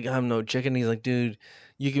Kano's like, I'm no chicken. He's like, dude,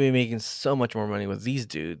 you can be making so much more money with these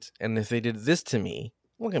dudes, and if they did this to me,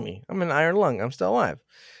 look at me, I'm an iron lung, I'm still alive.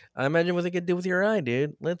 I imagine what they could do with your eye,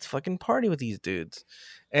 dude. Let's fucking party with these dudes.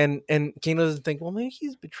 And Kano doesn't think, well, maybe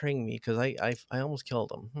he's betraying me because I almost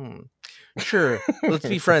killed him. Sure, let's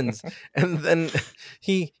be friends. And then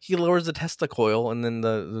he lowers the Tesla coil, and then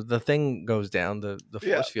the thing goes down, the force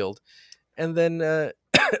Yeah. field, and then the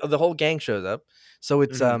whole gang shows up. So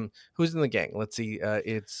it's Mhm. who's in the gang? Let's see.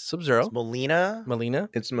 It's Sub-Zero, It's Melina. Melina.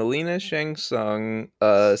 It's Melina, Shang Tsung,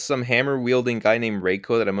 some hammer wielding guy named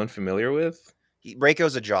Reiko that I'm unfamiliar with.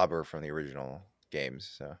 Reiko's a jobber from the original games.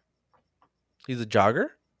 So He's a jogger.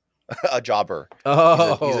 a jobber.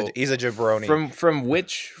 Oh, He's a jabroni. From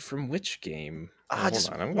which game? Ah, Hold just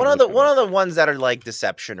on, I'm gonna one of look the it one up. of the ones that are like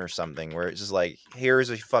Deception or something, where it's just like, here's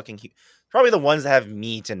a fucking probably the ones that have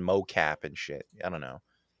meat and mocap and shit. I don't know.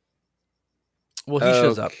 well, he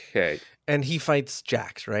shows up Okay. and he fights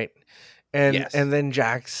Jax, right? And Yes. and then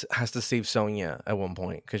Jax has to save Sonya at one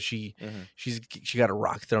point because she got a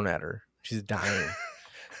rock thrown at her. She's dying.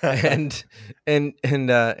 and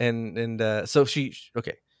so she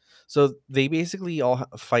okay, so they basically all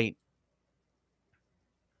fight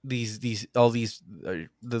these all these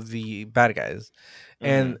the bad guys,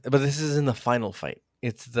 and but this is in the final fight.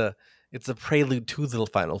 It's a prelude to the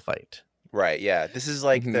final fight. Right, yeah. This is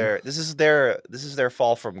like Mhm. this is their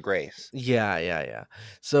fall from grace. Yeah.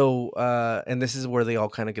 So and this is where they all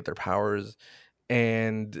kind of get their powers,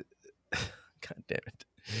 and god damn it.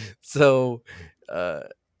 So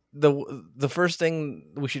the first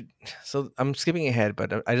thing we should, so I'm skipping ahead,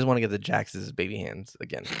 but I just want to get the Jax's baby hands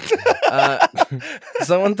again.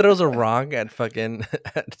 Someone throws a rock at fucking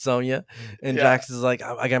at Sonya, and Yeah. Jax is like,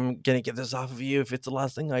 I'm gonna get this off of you if it's the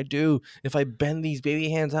last thing I do. If I bend these baby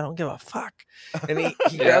hands, I don't give a fuck. And he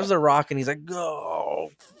Yeah. grabs the rock and he's like,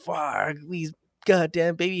 oh fuck these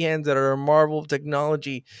goddamn baby hands that are a marvel of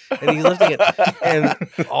technology. And he's lifting it, and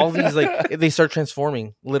all these like they start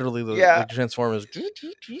transforming, literally the Yeah. Transformers.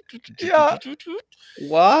 Yeah.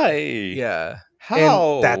 Why? Yeah.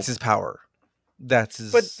 How? And that's his power. That's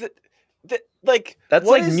his. But like That's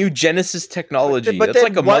what like is- new Genesis technology. but That's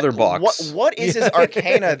then like a mother box. What is his Yeah.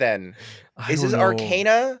 arcana then? I Is don't his know.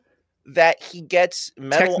 arcana that he gets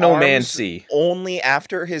metal arms Technomancy. only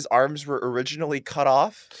after his arms were originally cut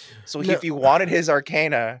off? So No. if he wanted his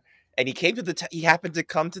arcana and he came to he happened to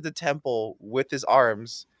come to the temple with his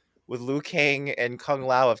arms, with Liu Kang and Kung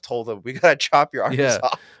Lao have told him, we gotta chop your arms Yeah.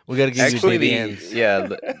 off. We got to give Actually, you baby hands.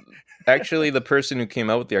 actually, the person who came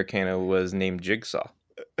out with the Arcana was named Jigsaw.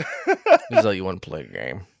 This is how you want to play a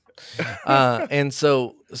game. And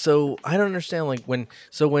so I don't understand, like, when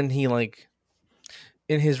he, like,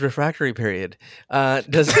 in his refractory period,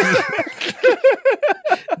 does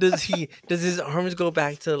his arms go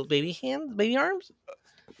back to baby arms?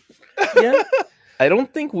 Yeah. I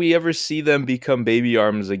don't think we ever see them become baby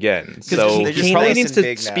arms again. So they're just he probably nice needs and to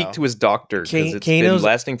big speak now. to his doctor because it's been Kano's-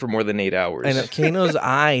 lasting for more than 8 hours. And Kano's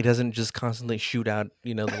eye doesn't just constantly shoot out,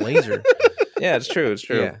 the laser. Yeah, it's true. It's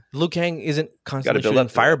true. Yeah. Liu Kang isn't constantly build shooting up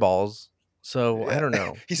to it. fireballs. So I don't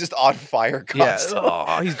know. He's just on fire Yeah. constantly.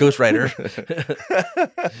 Oh, he's Ghost Rider.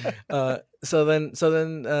 So then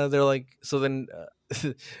they're like,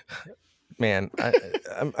 man,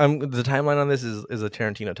 I'm the timeline on this is a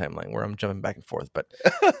Tarantino timeline where I'm jumping back and forth, but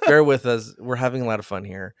bear with us. We're having a lot of fun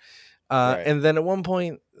here. Right. And then at one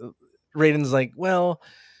point, Raiden's like, well,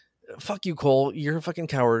 fuck you, Cole. You're a fucking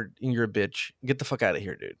coward and you're a bitch. Get the fuck out of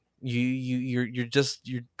here, dude. You're Go just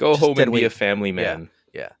home dead and be a weight. family man.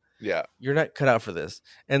 Yeah. You're not cut out for this.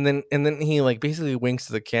 And then he, like, basically winks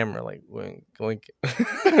to the camera, like, wink, wink.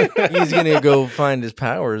 He's gonna go find his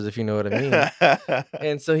powers, if you know what I mean.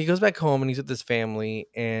 And so he goes back home and he's with his family,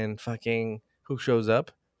 and fucking who shows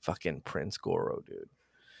up? Fucking Prince Goro, dude.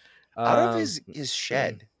 Out of his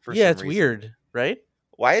shed. For yeah, some it's reason. weird, right?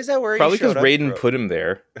 Why is that where Probably he showed because up, Raiden bro? put him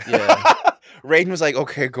there. Yeah, Raiden was like,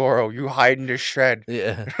 okay, Goro, you hide in this shed.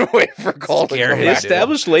 yeah, Wait for Cole to Scare come him, They back. dude.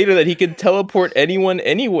 established later that he can teleport anyone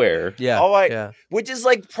anywhere. yeah. Oh, yeah. Which is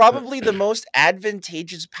like probably the most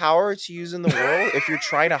advantageous power to use in the world if you're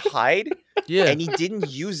trying to hide, Yeah, and he didn't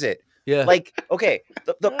use it. yeah. Like, okay,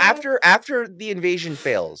 after the invasion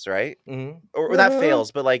fails, right? Mhm. Or not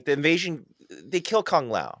fails, but like the invasion, they kill Kung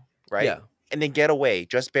Lao, right? Yeah, And they get away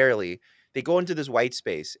just barely. They go into this white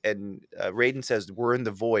space, and Raiden says, "We're in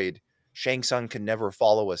the void. Shang Tsung can never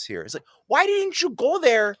follow us here." It's like, why didn't you go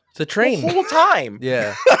there it's a train. the whole time?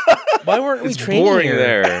 Yeah. Why weren't we It's training boring here?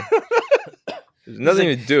 there. There's nothing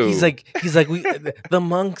to do. He's like the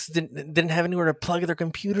monks didn't have anywhere to plug their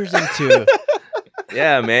computers into.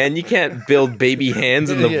 yeah, man, you can't build baby hands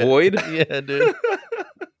in the Yeah. void. Yeah, dude.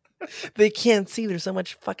 They can't see. There's so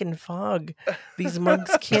much fucking fog. These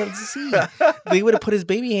monks can't see. They would have put his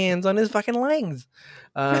baby hands on his fucking legs.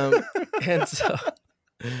 And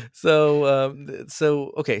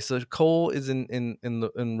okay. So Cole is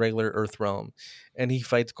in regular Earth realm, and he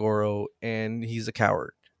fights Goro, and he's a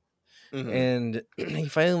coward, Mhm. and he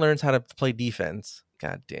finally learns how to play defense.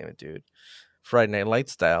 God damn it, dude! Friday Night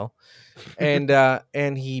Lights style,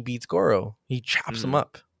 and he beats Goro. He chops him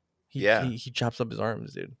up. Yeah. He chops up his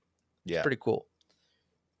arms, dude. Yeah. Pretty cool.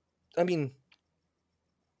 I mean,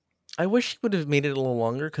 I wish he would have made it a little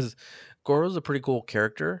longer because Goro's a pretty cool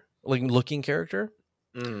character, like looking character,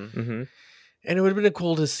 Mhm. Mm-hmm. and it would have been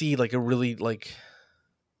cool to see like a really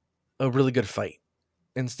good fight.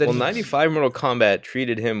 Instead, Well, he- 95 Mortal Kombat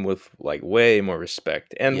treated him with like way more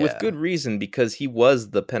respect, and with Yeah. good reason, because he was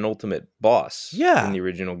the penultimate boss Yeah. in the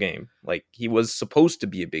original game. Like he was supposed to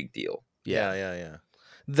be a big deal. Yeah. Yeah.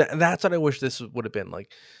 That's what I wish this would have been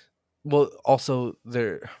like. Well, also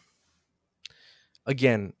there's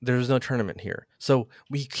no tournament here, so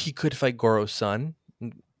he could fight Goro's son,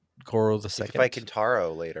 Goro the You second. could fight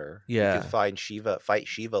Kintaro later. Yeah. You could fight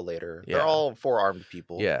Shiva later. Yeah. They're all four-armed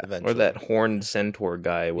people. Yeah. Eventually. Or that horned centaur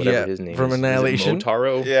guy, whatever Yeah, his name from is. Annihilation. Is it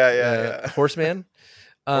Motaro? Yeah. Horseman.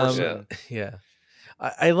 Horseman. Yeah.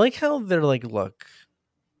 I like how they're like, look,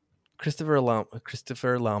 Christopher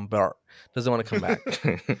Lambert doesn't want to come back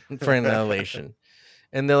for Annihilation,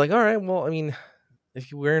 and they're like, all right, well, I mean,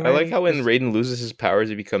 if you wear, I like how when Raiden loses his powers,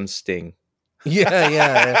 he becomes Sting. yeah.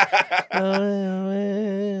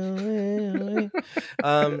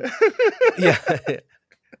 Yeah,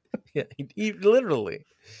 yeah. He literally.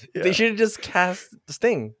 They should have just cast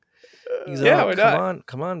Sting. He's Yeah, like, why not?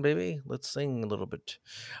 come on, baby, let's sing a little bit.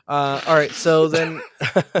 All right, so then,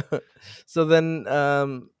 fucking,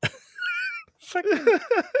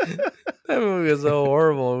 that movie was so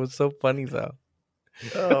horrible. It was so funny though.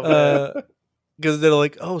 Oh, man. Because they're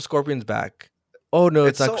like, oh, Scorpion's back. Oh no,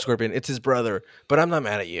 it's It's not so- Scorpion. It's his brother. But I'm not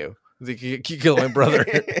mad at you. You kill my brother.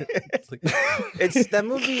 It's like, It's that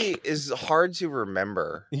movie is hard to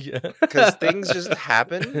remember yeah, because things just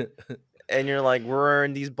happen, and you're like, we're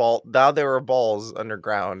in these balls. Now there were balls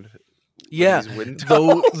underground. with Yeah, these wind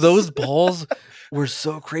tunnels. those balls were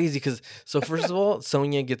so crazy. Because first of all,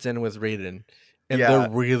 Sonya gets in with Raiden, and Yeah. they're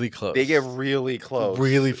really close. They get really close.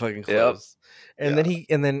 really fucking close. And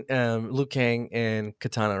Yeah. then Liu Kang and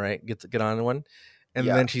Katana, right, get on one, And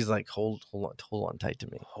Yeah. then she's like, hold on tight to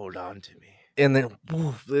me. Hold on to me. And then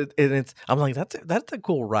I'm like, that's a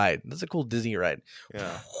cool ride. That's a cool Disney ride.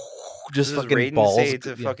 Yeah. Just Does fucking Raiden balls. say to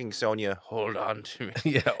yeah. fucking Sonya, hold on to me.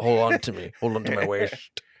 Yeah, hold on to me. Hold on to my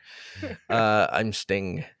waist. I'm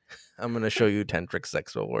Sting. I'm gonna show you tantric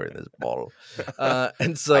sex while we're in this bottle. And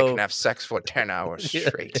I so can have sex for 10 hours Yeah.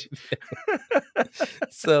 straight.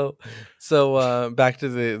 so back to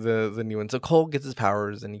the new one. So Cole gets his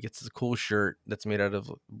powers and he gets this cool shirt that's made out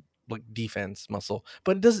of like defense muscle,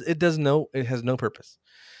 but it has no purpose.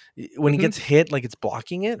 When he Mhm. gets hit, like it's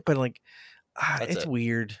blocking it, but like That's it's it.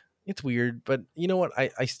 weird. It's weird, but you know what?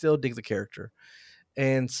 I still dig the character.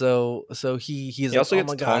 And so he's He like, also oh gets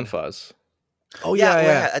my god. Tonfas. Oh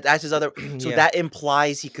yeah. That's his other. So Yeah. that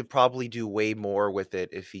implies he could probably do way more with it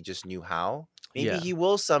if he just knew how. Maybe Yeah. he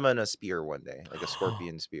will summon a spear one day, like a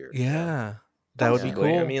scorpion spear. Yeah. That would be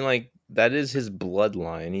Possibly. cool. I mean, like that is his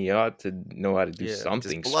bloodline. He ought to know how to do Yeah. It's his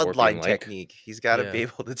something bloodline scorpion-like. technique. He's got to Yeah. be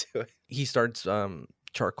able to do it. He starts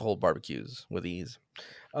charcoal barbecues with ease.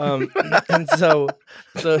 And so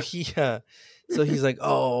he's like,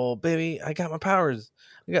 oh baby, I got my powers.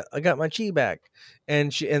 I got my chi back. And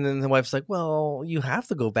then the wife's like, well, you have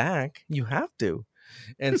to go back. You have to.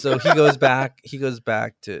 And so he goes back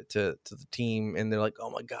to the team, and they're like, oh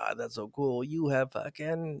my god, that's so cool. You have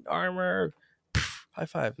fucking armor. High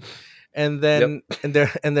five. And then and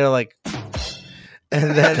they're like,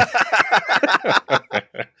 and then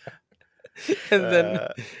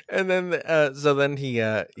and then so then he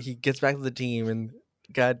gets back to the team, and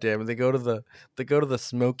god damn it, they go to the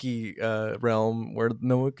smoky realm where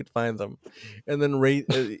no one could find them. And then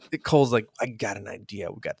Cole's like, I got an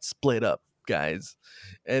idea, we got to split up, guys.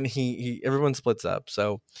 And he everyone splits up,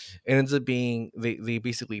 so it ends up being they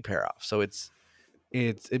basically pair off. So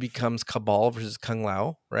it becomes Cabal versus Kung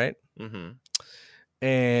Lao, right? Mm-hmm.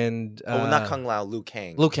 And not Kung Lao, Liu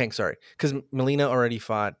Kang. Liu Kang, sorry, because Melina already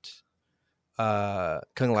fought Kung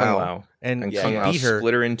Kung Lao, Lao. and And Yeah, Kung he Lao beat her.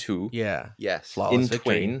 split her in two. Yeah, Yes. flawless In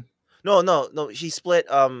victory. twain. No. She split.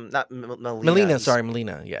 Not Melina. Melina, He sorry,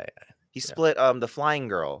 Melina. Yeah. He split the flying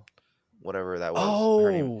girl, whatever that was.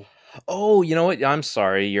 Her name. Oh, you know what? I'm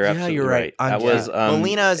sorry. You're Yeah, absolutely you're right. right. That Yeah. was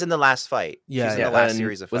Melina is in the last fight. Yeah, She's in yeah. the last and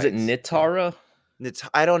series of was fights. it Nitara?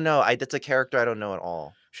 I don't know. That's a character I don't know at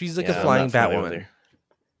all. She's like Yeah, a I'm flying not familiar with Batwoman. her.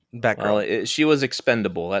 Batgirl. She was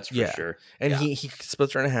expendable, that's for Yeah. sure. And Yeah. he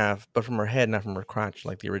splits her in half, but from her head, not from her crotch,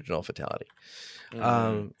 like the original Fatality.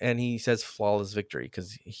 Mhm. And he says flawless victory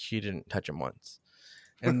because she didn't touch him once.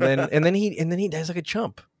 And then he dies like a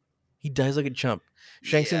chump. He dies like a chump.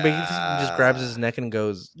 Shang Tsung basically just grabs his neck and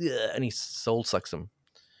goes, "Ugh," and he soul sucks him.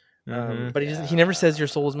 Mhm. But he never says your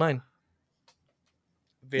soul is mine.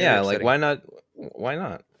 Very Yeah, like upsetting. why not? Why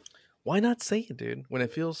not? Why not say it, dude, when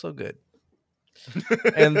it feels so good?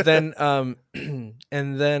 And then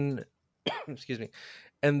and then excuse me.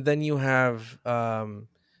 And then you have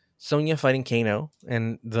Sonya fighting Kano,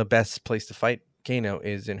 and the best place to fight Kano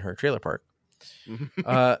is in her trailer park.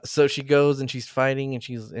 So she goes and she's fighting,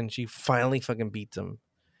 and she finally fucking beats him.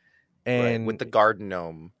 Right, And with the garden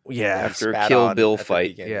gnome. yeah, that he After a spat Kill on Bill at the fight.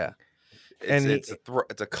 beginning. yeah, It's, And it's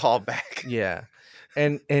a callback. yeah.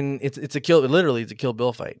 And it's a literally it's a Kill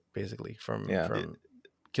Bill fight, basically, from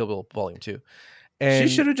Kill Bill Volume 2. And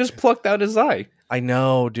She should have just plucked out his eye. I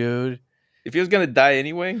know, dude. If he was gonna die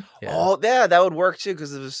anyway. Yeah. Oh, yeah, that would work too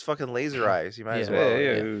because of his fucking laser eyes. You might as Yeah. well.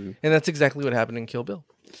 yeah. And that's exactly what happened in Kill Bill.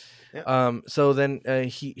 Yeah. So then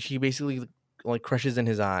she basically like crushes in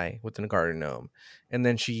his eye with the garden gnome, and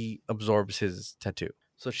then she absorbs his tattoo.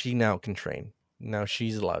 So she now can train. Now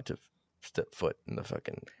she's allowed to step foot in the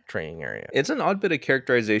fucking training area. It's an odd bit of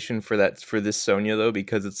characterization for this Sonya though,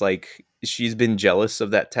 because it's like she's been jealous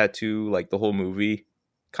of that tattoo like the whole movie,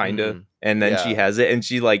 kinda, Mhm. and then Yeah. she has it, and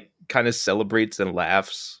she like kind of celebrates and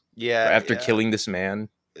laughs Yeah. after yeah. killing this man.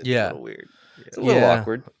 It's Yeah. a little weird. It's a little Yeah.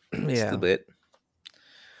 awkward, just Yeah. a bit.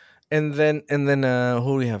 And then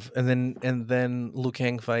who do we have? And then Liu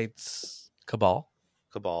Kang fights Cabal,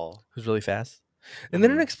 Cabal. who's really fast. And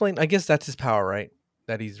then Mhm. it explained, I guess that's his power, right?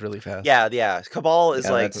 That he's really fast. Yeah. Cabal is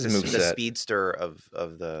Yeah, like that's the, his the moveset. speedster of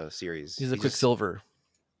the series. He's a just- Quicksilver.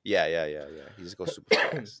 Yeah. He just goes super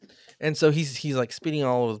fast. And so he's like speeding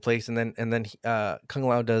all over the place, and then Kung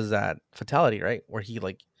Lao does that fatality, right, where he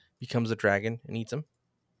like becomes a dragon and eats him.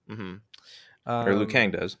 Mm-hmm. Or Liu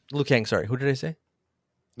Kang does. Liu Kang, sorry, who did I say?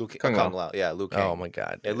 Kung Lao. Lao. Yeah, Liu Kang. Oh my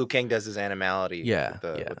god. Yeah, Liu Kang does his animality Yeah,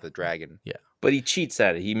 with the dragon. But he cheats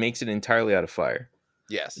at it. He makes it entirely out of fire.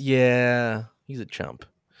 Yes. Yeah, he's a chump.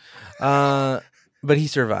 But he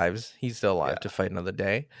survives. He's still alive Yeah. to fight another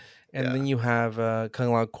day. And Yeah. then you have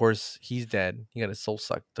Kung Lao, of course, he's dead. He got his soul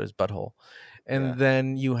sucked through his butthole. And Yeah.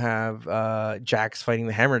 then you have Jax fighting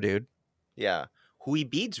the Hammer Dude. Yeah. Who he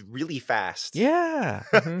beats really fast. Yeah.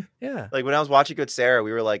 Mhm. Yeah. Like when I was watching Good Sarah,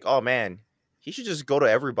 we were like, oh man, he should just go to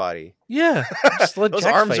everybody. Yeah. Just let Those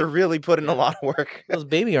Jax arms fight. are really putting Yeah. a lot of work. Those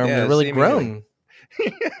baby arms Yeah, are really seemingly. grown.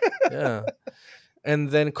 Yeah.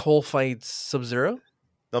 And then Cole fights Sub-Zero.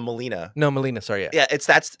 The Melina. No, Melina. Sorry. Yeah. Yeah,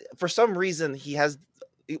 that's for some reason he has.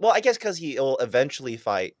 Well, I guess because he'll eventually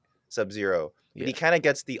fight Sub-Zero, but he Yeah. kind of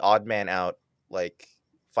gets the odd man out like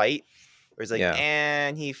fight, where he's like, Yeah.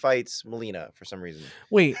 and he fights Melina for some reason.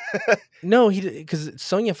 Wait. No, because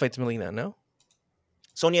Sonya fights Melina. No.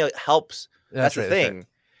 Sonya helps. That's the right, right. thing.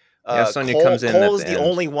 Yeah, Sonya Cole, comes in Cole at is the the end.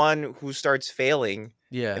 only one who starts failing,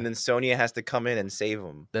 Yeah. and then Sonya has to come in and save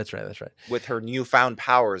him That's right. That's right. with her newfound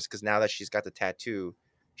powers. Because now that she's got the tattoo,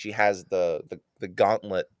 she has the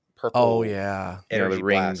gauntlet purple. Oh yeah. Yeah, the energy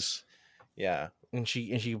rings. blast. Yeah, And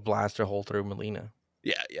she blasts her hole through Melina.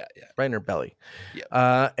 yeah. Right in her belly.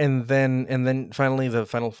 Yep. And then finally the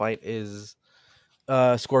final fight is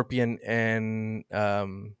Scorpion and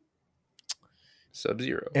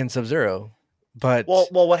Sub-Zero. Sub-Zero. But Well,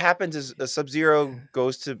 what happens is Sub-Zero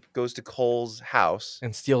goes to Cole's house,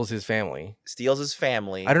 and steals his family. steals his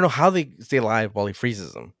family. I don't know how they stay alive while he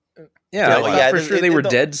freezes them. Yeah, Yeah, I thought yeah, for it- sure it- they it were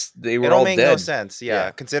don't- dead. They It were don't all make dead. no sense. Yeah.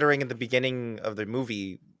 Yeah. Considering at the beginning of the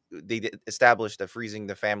movie, they established that freezing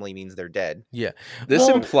the family means they're dead. Yeah. This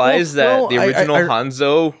Well, implies well, that the I- original I-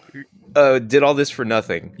 Hanzo did all this for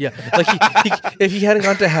nothing. Yeah. Like if he hadn't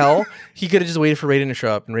gone to hell, he could have just waited for Raiden to show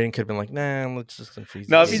up, and Raiden could have been like, "Nah, let's just unfreeze."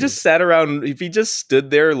 Now, if this." he just sat around, if he just stood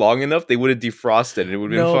there long enough, they would have defrosted and it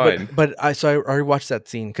would have been fine. But I already watched that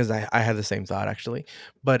scene because I had the same thought actually.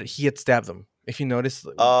 But he had stabbed them. If you notice,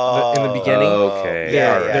 in the beginning, Okay.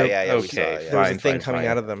 Yeah, They're- yeah. we okay, saw it, yeah. there was a Fine, thing fine, coming fine.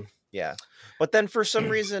 out of them. Yeah. But then for some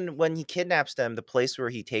reason, when he kidnaps them, the place where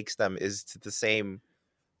he takes them is to the same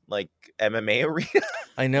like MMA arena.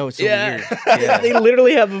 I know it's so Yeah. weird. Yeah. They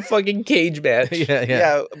literally have a fucking cage match. yeah.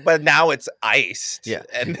 Yeah. But now it's iced. Yeah.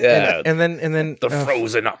 And Yeah. And then The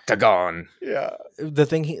frozen octagon. yeah. the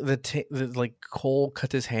thing the like Cole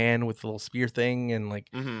cut his hand with the little spear thing and like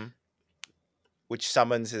Mm-hmm. Which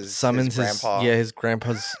summons his grandpa's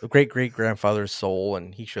grandpa. great grandfather's soul,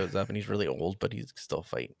 and he shows up and he's really old, but he's still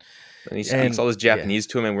fighting. And he And- speaks all this Japanese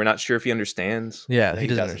to him, and we're not sure if he understands. Yeah, No, he he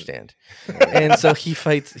doesn't doesn't. understand. And so he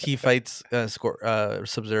fights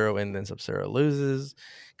Sub-Zero, and then Sub-Zero loses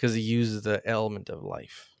because he uses the element of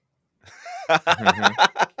life,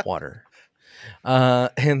 water.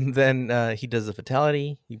 And then he does the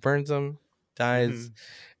fatality. He burns him, dies,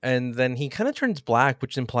 and then he kind of turns black,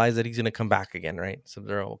 which implies that he's going to come back again, right?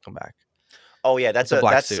 Sub-Zero will come back. Oh yeah, that's With the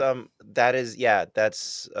black that's suit.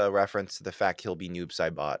 that's a reference to the fact he'll be Noob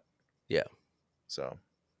Saibot. Yeah. So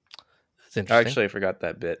That's interesting. Actually, I forgot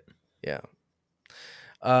that bit. Yeah.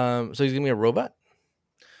 So he's gonna be a robot.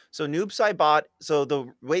 So Noob Saibot. So the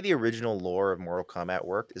way the original lore of Mortal Kombat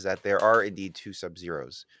worked is that there are indeed two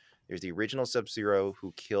Sub-Zeros. There's the original Sub-Zero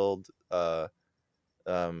who killed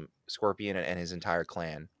Scorpion and his entire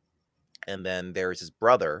clan, and then there's his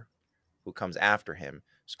brother who comes after him.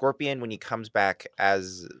 Scorpion, when he comes back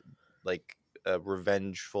as like a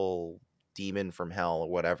revengeful demon from hell or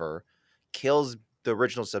whatever, kills the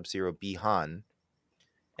original Sub-Zero, Bi-Han,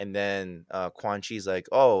 and then Quan Chi's like,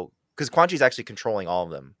 oh, because Quan Chi's actually controlling all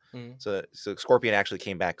of them. Mhm. So Scorpion actually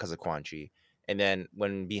came back because of Quan Chi. And then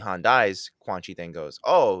when Bi-Han dies, Quan Chi then goes,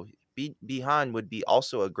 oh, Bi-Han would be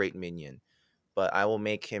also a great minion, but I will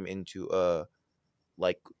make him into a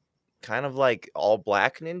like kind of like all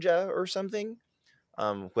black ninja or something,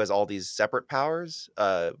 who has all these separate powers.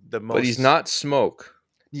 But he's not Smoke.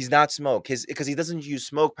 He's not Smoke. Because he doesn't use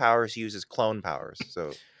smoke powers, he uses clone powers. So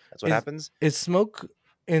that's what Is- happens. Is Smoke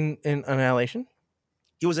in Annihilation?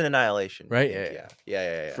 He was in Annihilation, I Right? think, Yeah.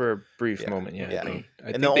 yeah. For a brief Yeah, moment, yeah. I think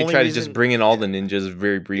And the they only tried to reason- just bring in all yeah. the ninjas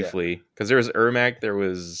very briefly because there was Ermac, there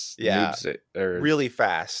was Yeah. Noobs, or Really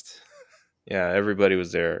fast. yeah, everybody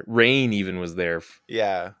was there. Rain even was there.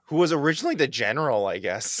 Yeah. Who was originally the general, I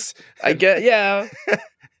guess, I get, yeah,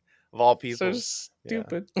 of all people. so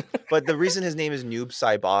stupid. But the reason his name is Noob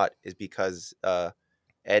Saibot is because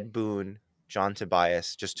Ed Boon, John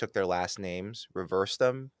Tobias just took their last names, reversed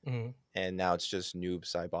them, Mhm. and now it's just Noob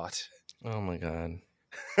Saibot. Oh my god.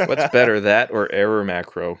 What's better, that or Error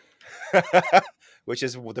Macro? Which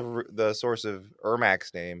is the source of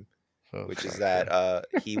Ermac's name, Oh, which is fuck. that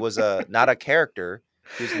he was not a character.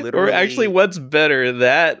 He was Or literally actually, what's better,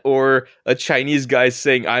 that or a Chinese guy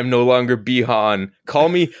saying, "I'm no longer Bi-Han. Call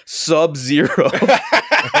me Sub-Zero,"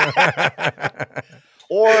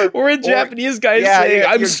 or a Japanese guy yeah, saying, yeah,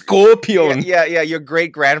 "I'm you're- Scorpion." yeah. Your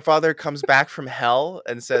great grandfather comes back from hell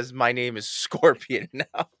and says, "My name is Scorpion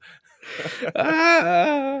now."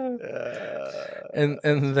 Ah.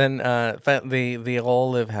 and then they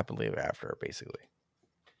all live happily ever after, basically.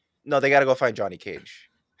 No, they got to go find Johnny Cage.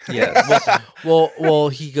 Yeah. Well,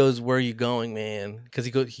 he goes, "Where are you going, man?" Because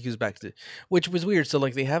he goes back to, which was weird. So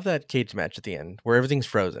like they have that cage match at the end where everything's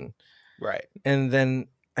frozen, Right. and then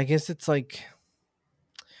I guess it's like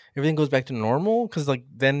everything goes back to normal because like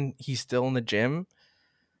then he's still in the gym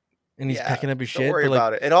and he's packing up his shit. Don't worry but, like,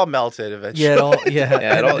 about it. It all melted eventually. Yeah,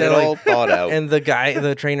 Yeah, it all, and, it like, all thought out. And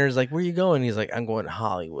the trainer's like, "Where you going?" He's like, "I'm going to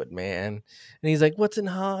Hollywood, man." And he's like, "What's in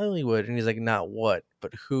Hollywood?" And he's like, "Not what,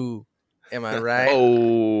 but who." Am I right?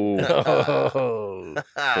 Oh, Oh.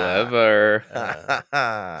 clever.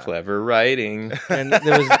 Clever writing. And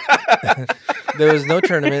there was no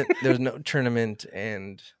tournament. There was no tournament,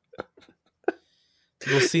 and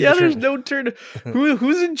we'll see. Yeah, there's no tournament.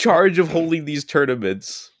 Who's in charge of holding these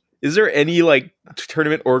tournaments? Is there any like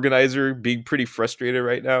tournament organizer being pretty frustrated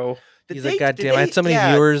right now? He's like, "God damn! I had so many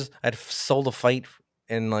viewers. I'd sold a fight,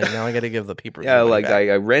 and like now I got to give the people." Yeah, like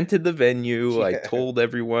I rented the venue. Yeah. I told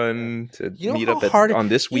everyone to meet up on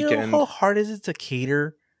this weekend. You know how hard is it to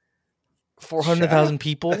cater 400,000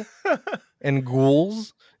 people and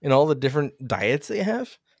ghouls and all the different diets they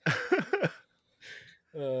have?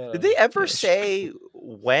 Did they ever say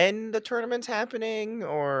when the tournament's happening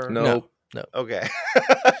or no? Okay.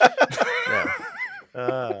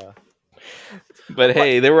 But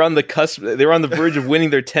hey, they were on the cusp. They were on the verge of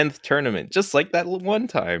winning their 10th tournament, just like that one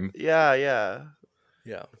time. Yeah.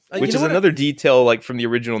 Which is another detail, like from the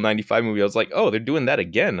original '95 movie. I was like, oh, they're doing that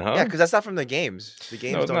again, huh? Yeah, because that's not from the games. The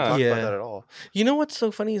games don't talk about that at all. You know what's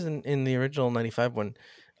so funny is in the original '95 one,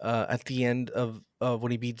 at the end of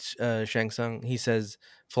when he beats Shang Tsung, he says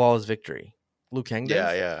 "flawless victory." Liu Kang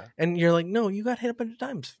does. Yeah. And you're like, no, you got hit a bunch of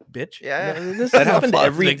times, bitch. Yeah. That happened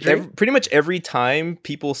pretty much every time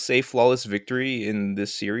people say flawless victory in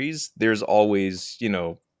this series. There's always,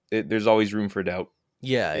 there's always room for doubt.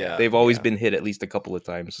 Yeah. They've always been hit at least a couple of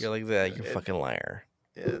times. You're like that. You're fucking liar.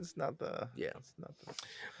 Yeah, it's not the. Yeah, it's not the.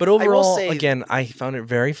 But overall, again, I found it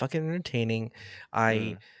very fucking entertaining.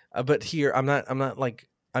 But here, I'm not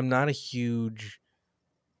a huge.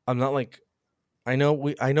 I'm not like. I know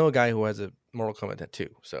a guy who has a Mortal Kombat tattoo,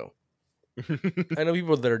 so I know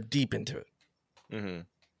people that are deep into it. Mm-hmm.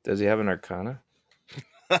 Does he have an Arcana?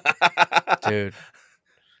 Dude,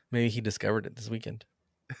 maybe he discovered it this weekend.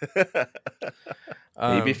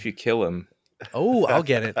 Maybe if you kill him. Oh, I'll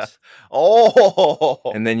get it.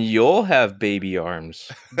 And then you'll have baby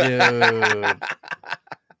arms. Dude.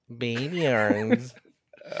 Baby arms.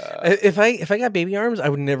 If I got baby arms, I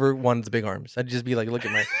would never want the big arms. I'd just be like, look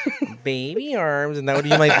at my baby arms, and that would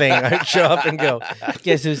be my thing. I'd show up and go,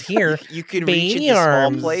 guess who's here? You can baby reach into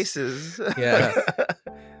arms. small places. Yeah.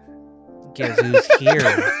 Guess who's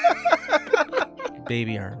here?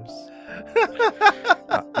 Baby arms.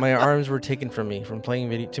 My arms were taken from me from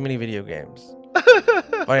playing too many video games.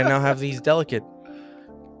 But I now have these delicate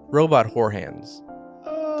robot whore hands.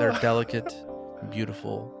 They're delicate,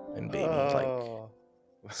 beautiful, and baby-like.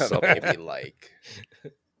 So baby-like.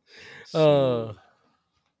 So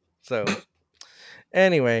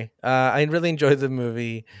anyway, I really enjoyed the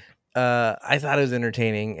movie. I thought it was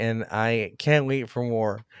entertaining, and I can't wait for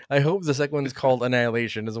more. I hope the second one's called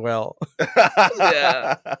Annihilation as well.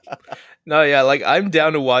 Yeah. No, yeah, like I'm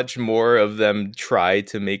down to watch more of them try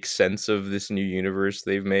to make sense of this new universe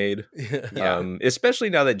they've made. Yeah.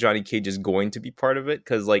 Especially now that Johnny Cage is going to be part of it,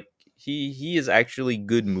 because like he is actually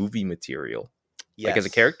good movie material. Yes. Like as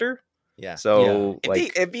a character. Yeah. So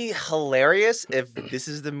it'd be hilarious if this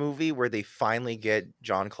is the movie where they finally get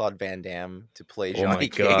Jean-Claude Van Damme to play Johnny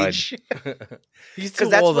Cage. He's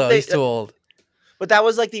too old though. He's too old. But that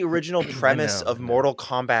was like the original premise of Mortal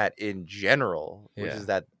Kombat in general, which is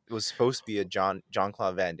that it was supposed to be a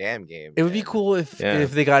Jean-Claude Van Damme game. It would be cool if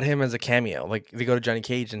they got him as a cameo. Like they go to Johnny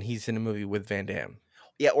Cage and he's in a movie with Van Damme.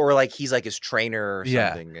 Yeah, or like he's like his trainer or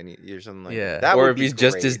something, and you're something like that. That or if he's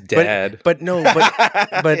just his dad. But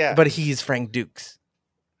he's Frank Dukes.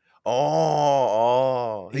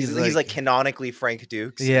 He's like canonically Frank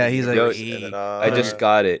Dukes. Yeah, he's like, I just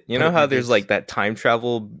got it. You know how there's like that time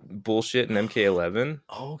travel bullshit in MK11?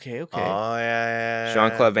 Oh, okay. Oh yeah.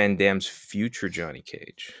 Jean-Claude Van Damme's future Johnny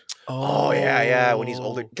Cage. Oh yeah, when he's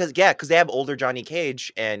older, because they have older Johnny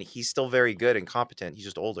Cage, and he's still very good and competent. He's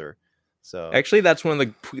just older. So actually, that's one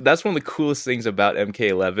of the coolest things about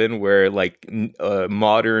MK11, where like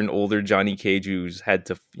modern older Johnny Cage who's had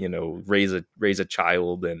to raise a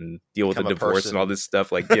child and deal with a divorce and all this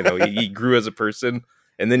stuff. Like he grew as a person,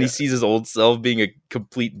 And then he sees his old self being a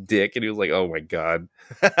complete dick, and he was like, "Oh my god,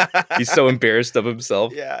 he's so embarrassed of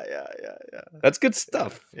himself." Yeah. That's good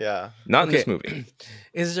stuff. Yeah. Not in this movie.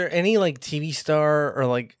 Is there any like TV star or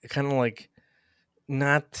like kind of like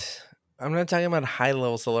not? I'm not talking about high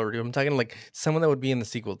level celebrity. I'm talking like someone that would be in the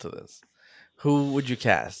sequel to this. Who would you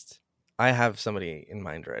cast? I have somebody in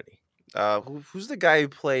mind already. Who's the guy who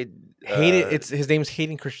played Hayden. It's his name's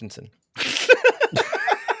Hayden Christensen.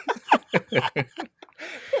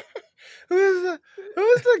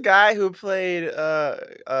 Who's the guy who played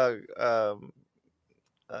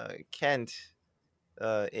Kent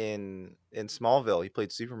in Smallville? He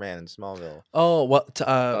played Superman in Smallville. Oh,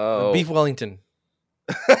 well, Beef Wellington.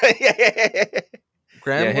 Yeah.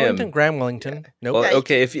 Graham Yeah, Wellington. him. Graham Wellington. Nope. Well,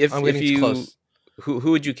 okay, if I'm if getting you close. who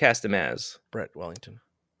would you cast him as? Brett Wellington.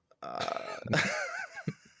 Uh,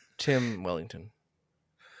 Tim Wellington.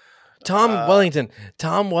 Tom Wellington.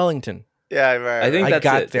 Tom Wellington. yeah, right. I think I that's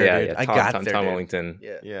got it. there, Yeah, dude. yeah, I Tom, got Tom, there, Tom dude. Wellington.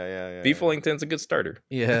 Yeah. Beef Wellington's a good starter.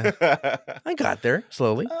 Yeah. I got there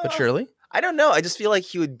slowly but surely. I don't know. I just feel like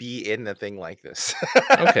he would be in a thing like this.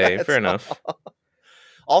 Okay, That's fair enough. all.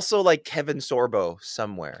 Also, like Kevin Sorbo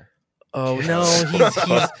somewhere. Oh no,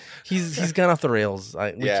 he's gone off the rails. We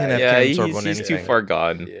Yeah, can't have Yeah, Kevin he's, Sorbo on he's too anything. far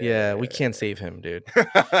gone. Yeah, we can't save him, dude.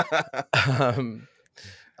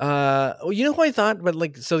 Well, you know who I thought, but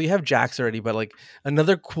like, so you have Jax already, but like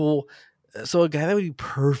another cool, so a guy that would be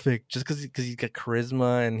perfect just because he's got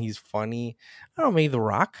charisma and he's funny. I don't know, maybe The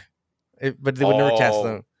Rock, but they would never cast Oh,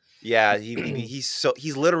 him. Yeah,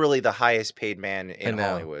 he's literally the highest paid man in know,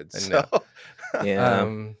 Hollywood. I So Yeah.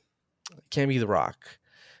 Can't be The Rock.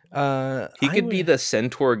 He I could be would- the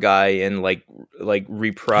centaur guy and like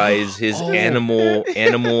reprise his Oh.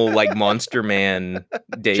 animal like Monster Man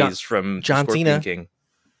days from John Scorpion Cena. King.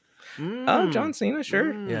 Oh, John Cena,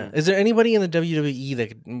 sure. Yeah. Is there anybody in the WWE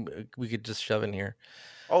that we could just shove in here?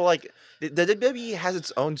 Oh, like the WWE has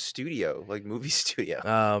its own studio, like movie studio.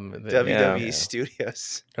 WWE Yeah.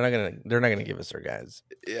 Studios. They're not gonna give us their guys.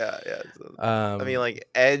 Yeah. So, I I mean, like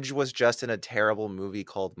Edge was just in a terrible movie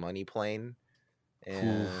called Money Plane,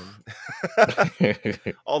 and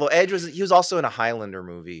although Edge was also in a Highlander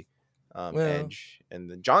movie, Well. Edge, and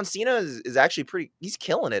then John Cena is actually he's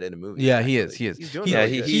killing it in a movie. Yeah, he is, actually. he is. He's doing yeah,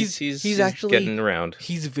 really good. he's actually- getting around.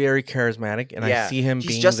 he's very charismatic, and Yeah, I see him he's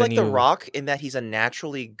being just the like The new- Rock in that he's a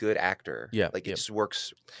naturally good actor. Yeah, like it yep. just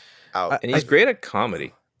works out. And he's great at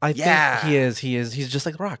comedy. I Yeah. think he is. He's just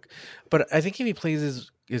like The Rock. But I think if he plays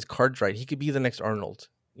his cards right, he could be the next Arnold.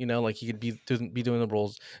 You know, like he could be doing the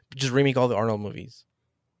roles. Just remake all the Arnold movies.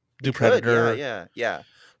 Do He could, Predator. yeah.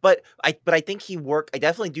 But I think I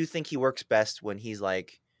definitely do think he works best when he's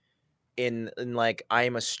like in like I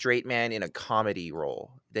am a straight man in a comedy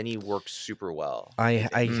role. Then he works super well. I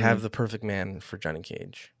have Mm. the perfect man for Johnny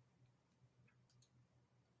Cage.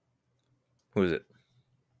 Who is it?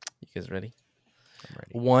 You guys ready? I'm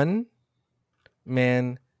ready. One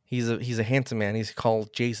man. He's a handsome man. He's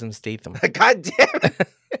called Jason Statham, God damn it.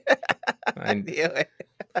 I- knew it.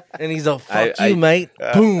 and he's a fuck I- you, mate.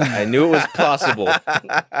 Uh, Boom. I knew it was possible, but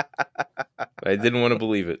I didn't want to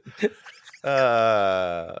believe it.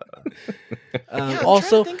 Yeah, I'm trying to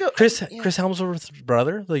Also, think of- Chris yeah. Hemsworth's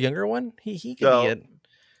brother, the younger one, he could No. be it.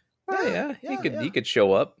 Oh, Yeah, he could yeah. he could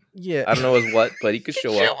show up. Yeah. I don't know as what, but he could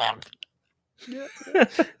show up. Yeah,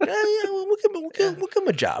 we'll give him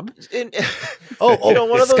a job. In- Oh, You know,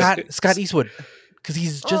 one of those- Scott Eastwood, because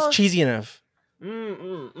he's just Oh. cheesy enough.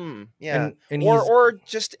 Yeah. and Or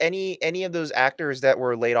just any of those actors that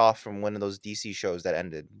were laid off from one of those DC shows that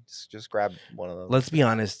ended. Just grab one of them. let's be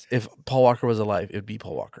honest. If Paul Walker was alive, it would be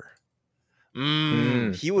Paul Walker.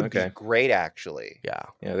 He would be okay. great, actually. Yeah.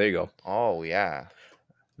 Yeah, there you go. Oh yeah.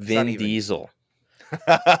 Vin even- Diesel.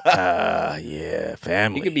 Yeah,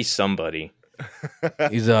 family. He could be somebody.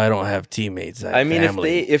 He's I don't have teammates. I mean,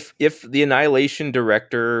 family. if the Annihilation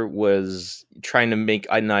director was trying to make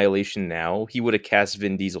Annihilation now, he would have cast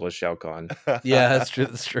Vin Diesel as Shao Kahn. Yeah, that's true.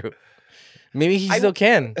 That's true. Maybe he I- still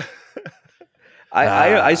can.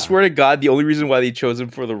 I swear to God, the only reason why they chose him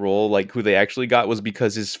for the role, like who they actually got, was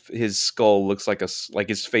because his skull looks like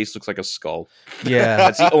his face looks like a skull. Yeah,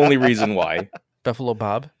 That's the only reason why. Buffalo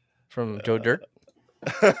Bob from Joe Dirt.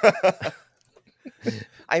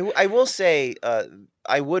 I will say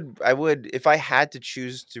I would if I had to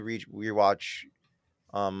choose to rewatch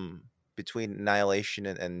between Annihilation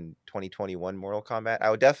and 2021 Mortal Kombat, I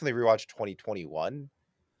would definitely rewatch 2021.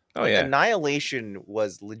 Oh Like, yeah, Annihilation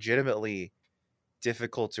was legitimately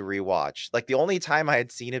difficult to rewatch. Like the only time I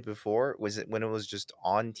had seen it before was when it was just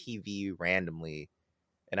on TV randomly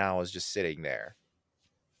and I was just sitting there.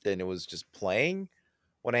 Then it was just playing.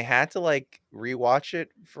 When I had to like rewatch it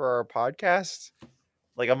for our podcast,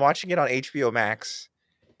 Like I'm watching it on HBO Max,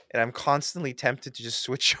 and I'm constantly tempted to just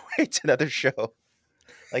switch away to another show,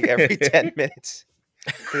 like every 10 minutes.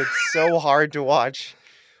 'Cause it's so hard to watch.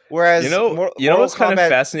 Whereas You know Mortal what's kind of Kombat-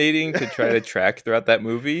 fascinating to try to track throughout that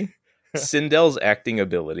movie? Sindel's acting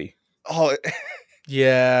ability. Oh,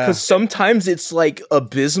 Yeah. Because sometimes it's like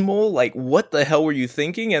abysmal, like what the hell were you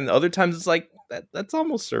thinking? And other times it's like that's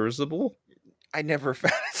almost serviceable. I never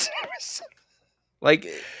found it serviceable. Like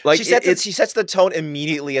she sets the tone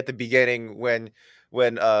immediately at the beginning when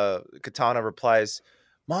Katana replies,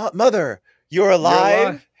 "Mother, you're alive,"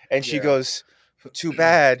 alive. and she Yeah. goes, "Too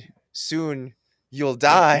bad. Soon you'll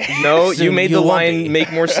die." No, Soon you made the you won't line be.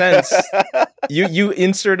 make more sense. You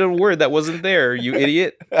inserted a word that wasn't there, you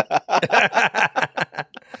idiot.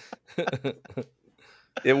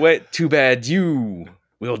 It went, too bad you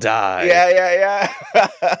will die. yeah.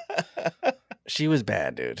 She was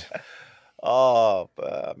bad, dude. Oh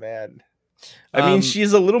man. I mean, Um,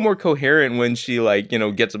 she's a little more coherent when she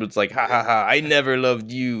gets up. It's like, ha ha ha! I never loved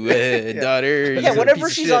you, daughter. Yeah, You're a whenever piece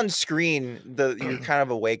of she's shit." on screen, you're kind of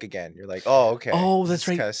awake again. You're like, oh, okay. Oh, This that's is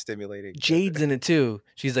right. kind of stimulating. Jade's in it too.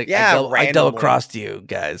 She's like, Yeah, I double randomly. crossed you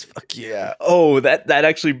guys. Fuck you. Yeah. Oh, that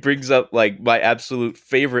actually brings up like my absolute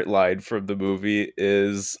favorite line from the movie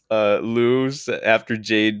is Lou's after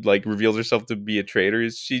Jade like reveals herself to be a traitor.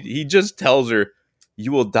 He just tells her,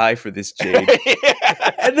 "You will die for this, Jade."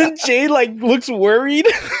 And then Jade like looks worried.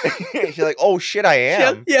 She's like, oh shit, I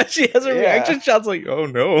am. She has a Yeah. reaction shot's like, "Oh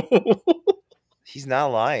no." He's not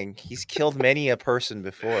lying. He's killed many a person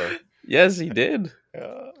before. Yes, he did.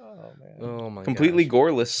 Oh man. Oh my Completely gosh.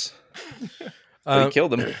 goreless. But he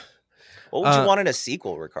killed him. What would you want in a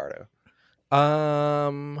sequel, Ricardo?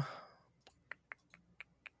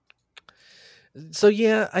 So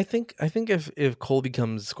yeah, I think if Cole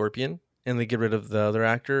becomes Scorpion and they get rid of the other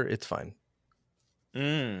actor, it's fine.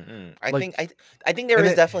 I Like- think there and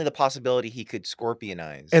is then- definitely the possibility he could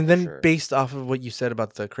Scorpionize. And for then sure. based off of what you said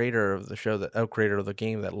about the creator of the show, creator of the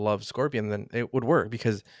game that loves Scorpion, then it would work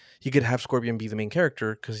because he could have Scorpion be the main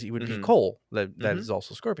character because he would be Mhm. Cole that Mhm. is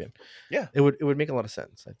also Scorpion. Yeah. It would make a lot of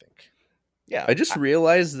sense, I think. yeah, I just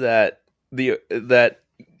realized that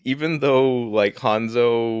even though like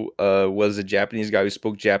Hanzo was a Japanese guy who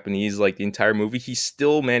spoke Japanese like the entire movie, he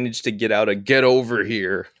still managed to get out a "get over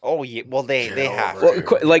here." oh yeah, well they have over. to.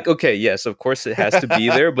 Well, like okay, yes, of course it has to be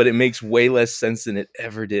there, but it makes way less sense than it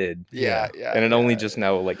ever did. yeah, And it only just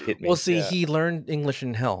now like hit me. Well, see, Yeah. he learned English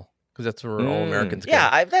in hell because that's where all Americans go.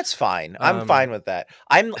 Yeah, that's fine. I'm fine with that.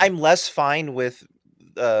 I'm less fine with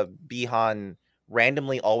Bihan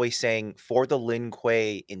randomly always saying "for the Lin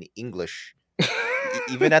Kuei" in English,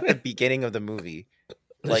 even at the beginning of the movie.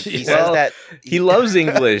 Like he says Well, that he loves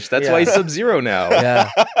English. That's why he's Sub-Zero now. Yeah.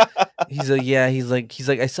 He's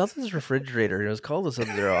like, I saw this refrigerator and it was called the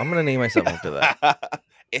Sub-Zero. I'm gonna name myself after that.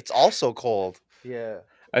 It's also cold. Yeah.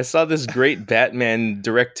 I saw this great Batman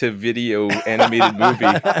direct-to-video animated movie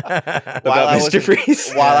about While I was Mr.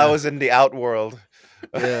 Freeze. While I Yeah. was in the Outworld.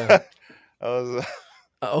 Yeah. I was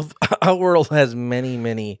Our world has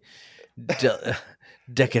many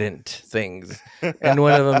decadent things, and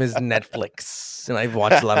one of them is Netflix. And I've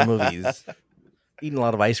watched a lot of movies, eaten a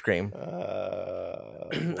lot of ice cream.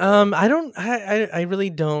 I really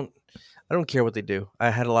don't. I don't care what they do. I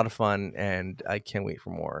had a lot of fun, and I can't wait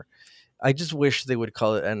for more. I just wish they would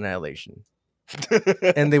call it Annihilation,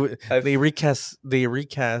 and they recast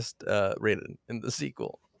Raiden in the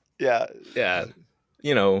sequel. yeah. Yeah,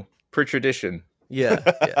 per tradition. Yeah.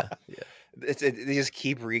 They just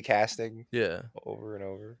keep recasting Yeah. over and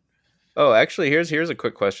over. Oh, actually, here's a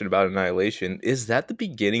quick question about Annihilation. Is that the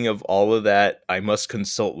beginning of all of that? I must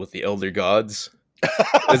consult with the elder gods.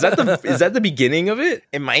 Is that the beginning of it?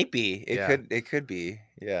 It might be. Yeah. It could be.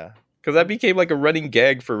 Yeah. Because that became like a running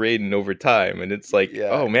gag for Raiden over time, and it's like, Yeah.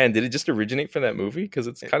 oh man, did it just originate from that movie? Because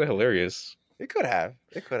it's kind of hilarious. It could have.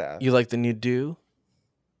 You like the new Do?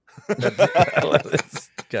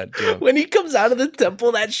 God damn. When he comes out of the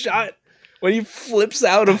temple, that shot when he flips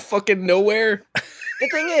out of fucking nowhere. The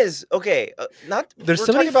thing is, okay, we're so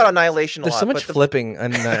talking many- about Annihilation a There's lot. so much but flipping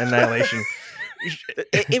on Annihilation.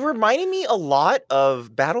 it reminded me a lot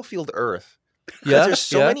of Battlefield Earth. Because Yeah. there's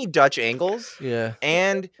so many Dutch angles, Yeah.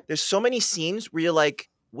 and there's so many scenes where you're like,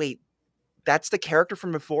 wait, that's the character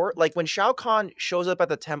from before? Like when Shao Kahn shows up at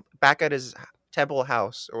the back at his temple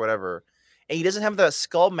house or whatever, and he doesn't have the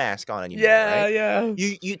skull mask on anymore, right? Yeah.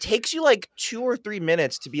 You takes you like 2 or 3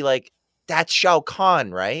 minutes to be like, that's Shao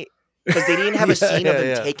Kahn, right? Because they didn't have a scene of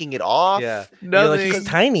him taking it off. Yeah. You're like, he's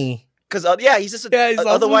tiny. Because he's just Yeah, he's also-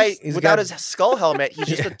 otherwise he's without got- his skull helmet, he's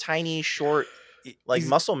just Yeah. a tiny, short, like He's-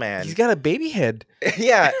 muscle man. He's got a baby head.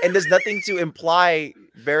 Yeah, and there's nothing to imply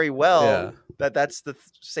very well Yeah. that's the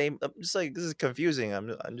same. I'm just like, this is confusing. I'm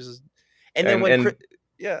just, and then when And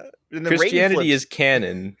yeah, and then Christianity is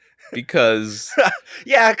canon because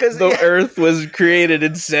yeah, because the Earth was created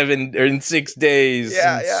in 6 days.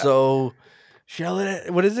 Yeah, And yeah. So shall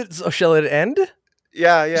it? What is it? So shall it end?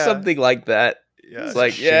 yeah, Something like that. Yeah, It's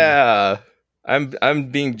like, Shitty. yeah,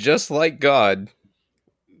 I'm being just like God.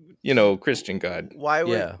 You know, Christian God. Why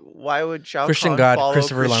would Shao Christian Kahn God, follow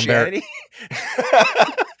Christopher Lambert. Christianity?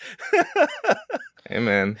 Hey,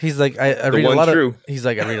 man. He's like, I The read a one lot true. of. He's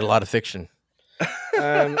like, I read a lot of fiction.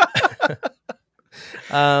 Yeah.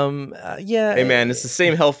 Hey, man, it's the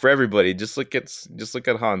same hell for everybody. Just look at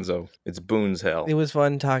Hanzo. It's Boone's hell. It was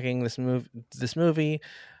fun talking this movie.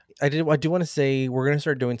 I do want to say we're gonna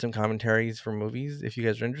start doing some commentaries for movies. If you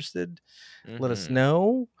guys are interested, let us Mhm.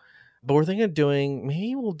 know. But we're thinking of doing,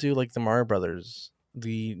 maybe we'll do like the Mario Brothers,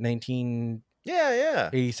 the 1980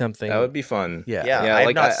 Yeah. something. That would be fun. Yeah. Yeah, I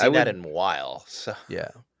have not I seen that would- in a while. So Yeah.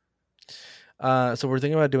 So we're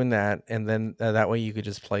thinking about doing that, and then that way you could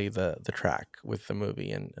just play the track with the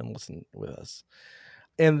movie and listen with us.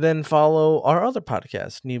 And then follow our other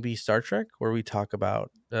podcast, Newbie Star Trek, where we talk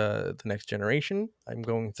about the next generation. I'm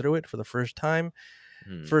going through it for the first time.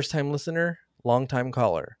 First time listener, long time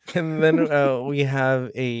caller. And then we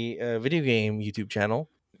have a video game YouTube channel.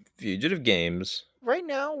 Fugitive Games. right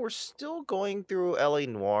now we're still going through LA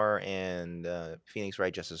Noire and Phoenix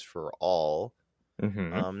Wright Justice for All.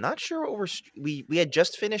 Mm-hmm. Not sure what we had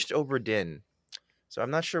just finished Obra Dinn, so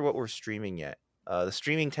I'm not sure what we're streaming yet. The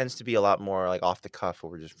streaming tends to be a lot more like off the cuff,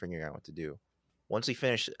 where we're just figuring out what to do. Once we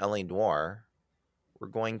finish LA Noire, we're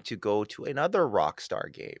going to go to another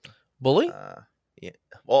Rockstar game. Bully? Yeah.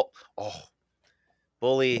 Well,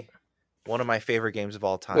 Bully, one of my favorite games of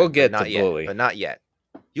all time. We'll get but not to yet, Bully. but not yet.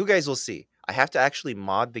 You guys will see. I have to actually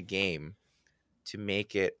mod the game to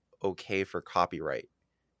make it okay for copyright.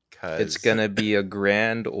 It's gonna be a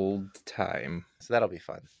grand old time. So that'll be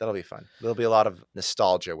fun. There'll be a lot of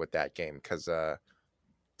nostalgia with that game because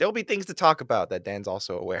there'll be things to talk about that Dan's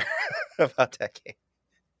also aware about that game.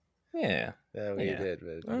 Yeah. Yeah, we Yeah. did.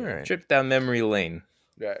 But, All yeah. right. Trip down memory lane.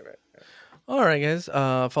 Right. All right, guys.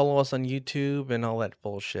 Follow us on YouTube and all that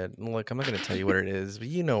bullshit. Look, I'm not going to tell you what it is, but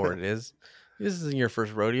you know where it is. This isn't your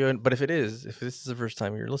first rodeo, but if this is the first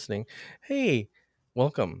time you're listening, hey,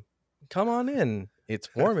 welcome. Come on in. It's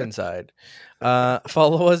warm inside.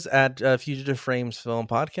 Follow us at Fugitive Frames Film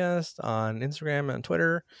Podcast on Instagram and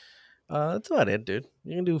Twitter. That's about it, dude.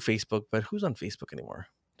 You can do Facebook, but who's on Facebook anymore?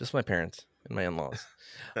 Just my parents and my in-laws.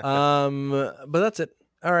 But that's it.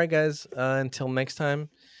 All right, guys. Until next time,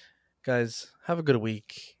 guys, have a good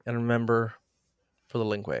week. And remember, for the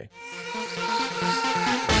Linkway.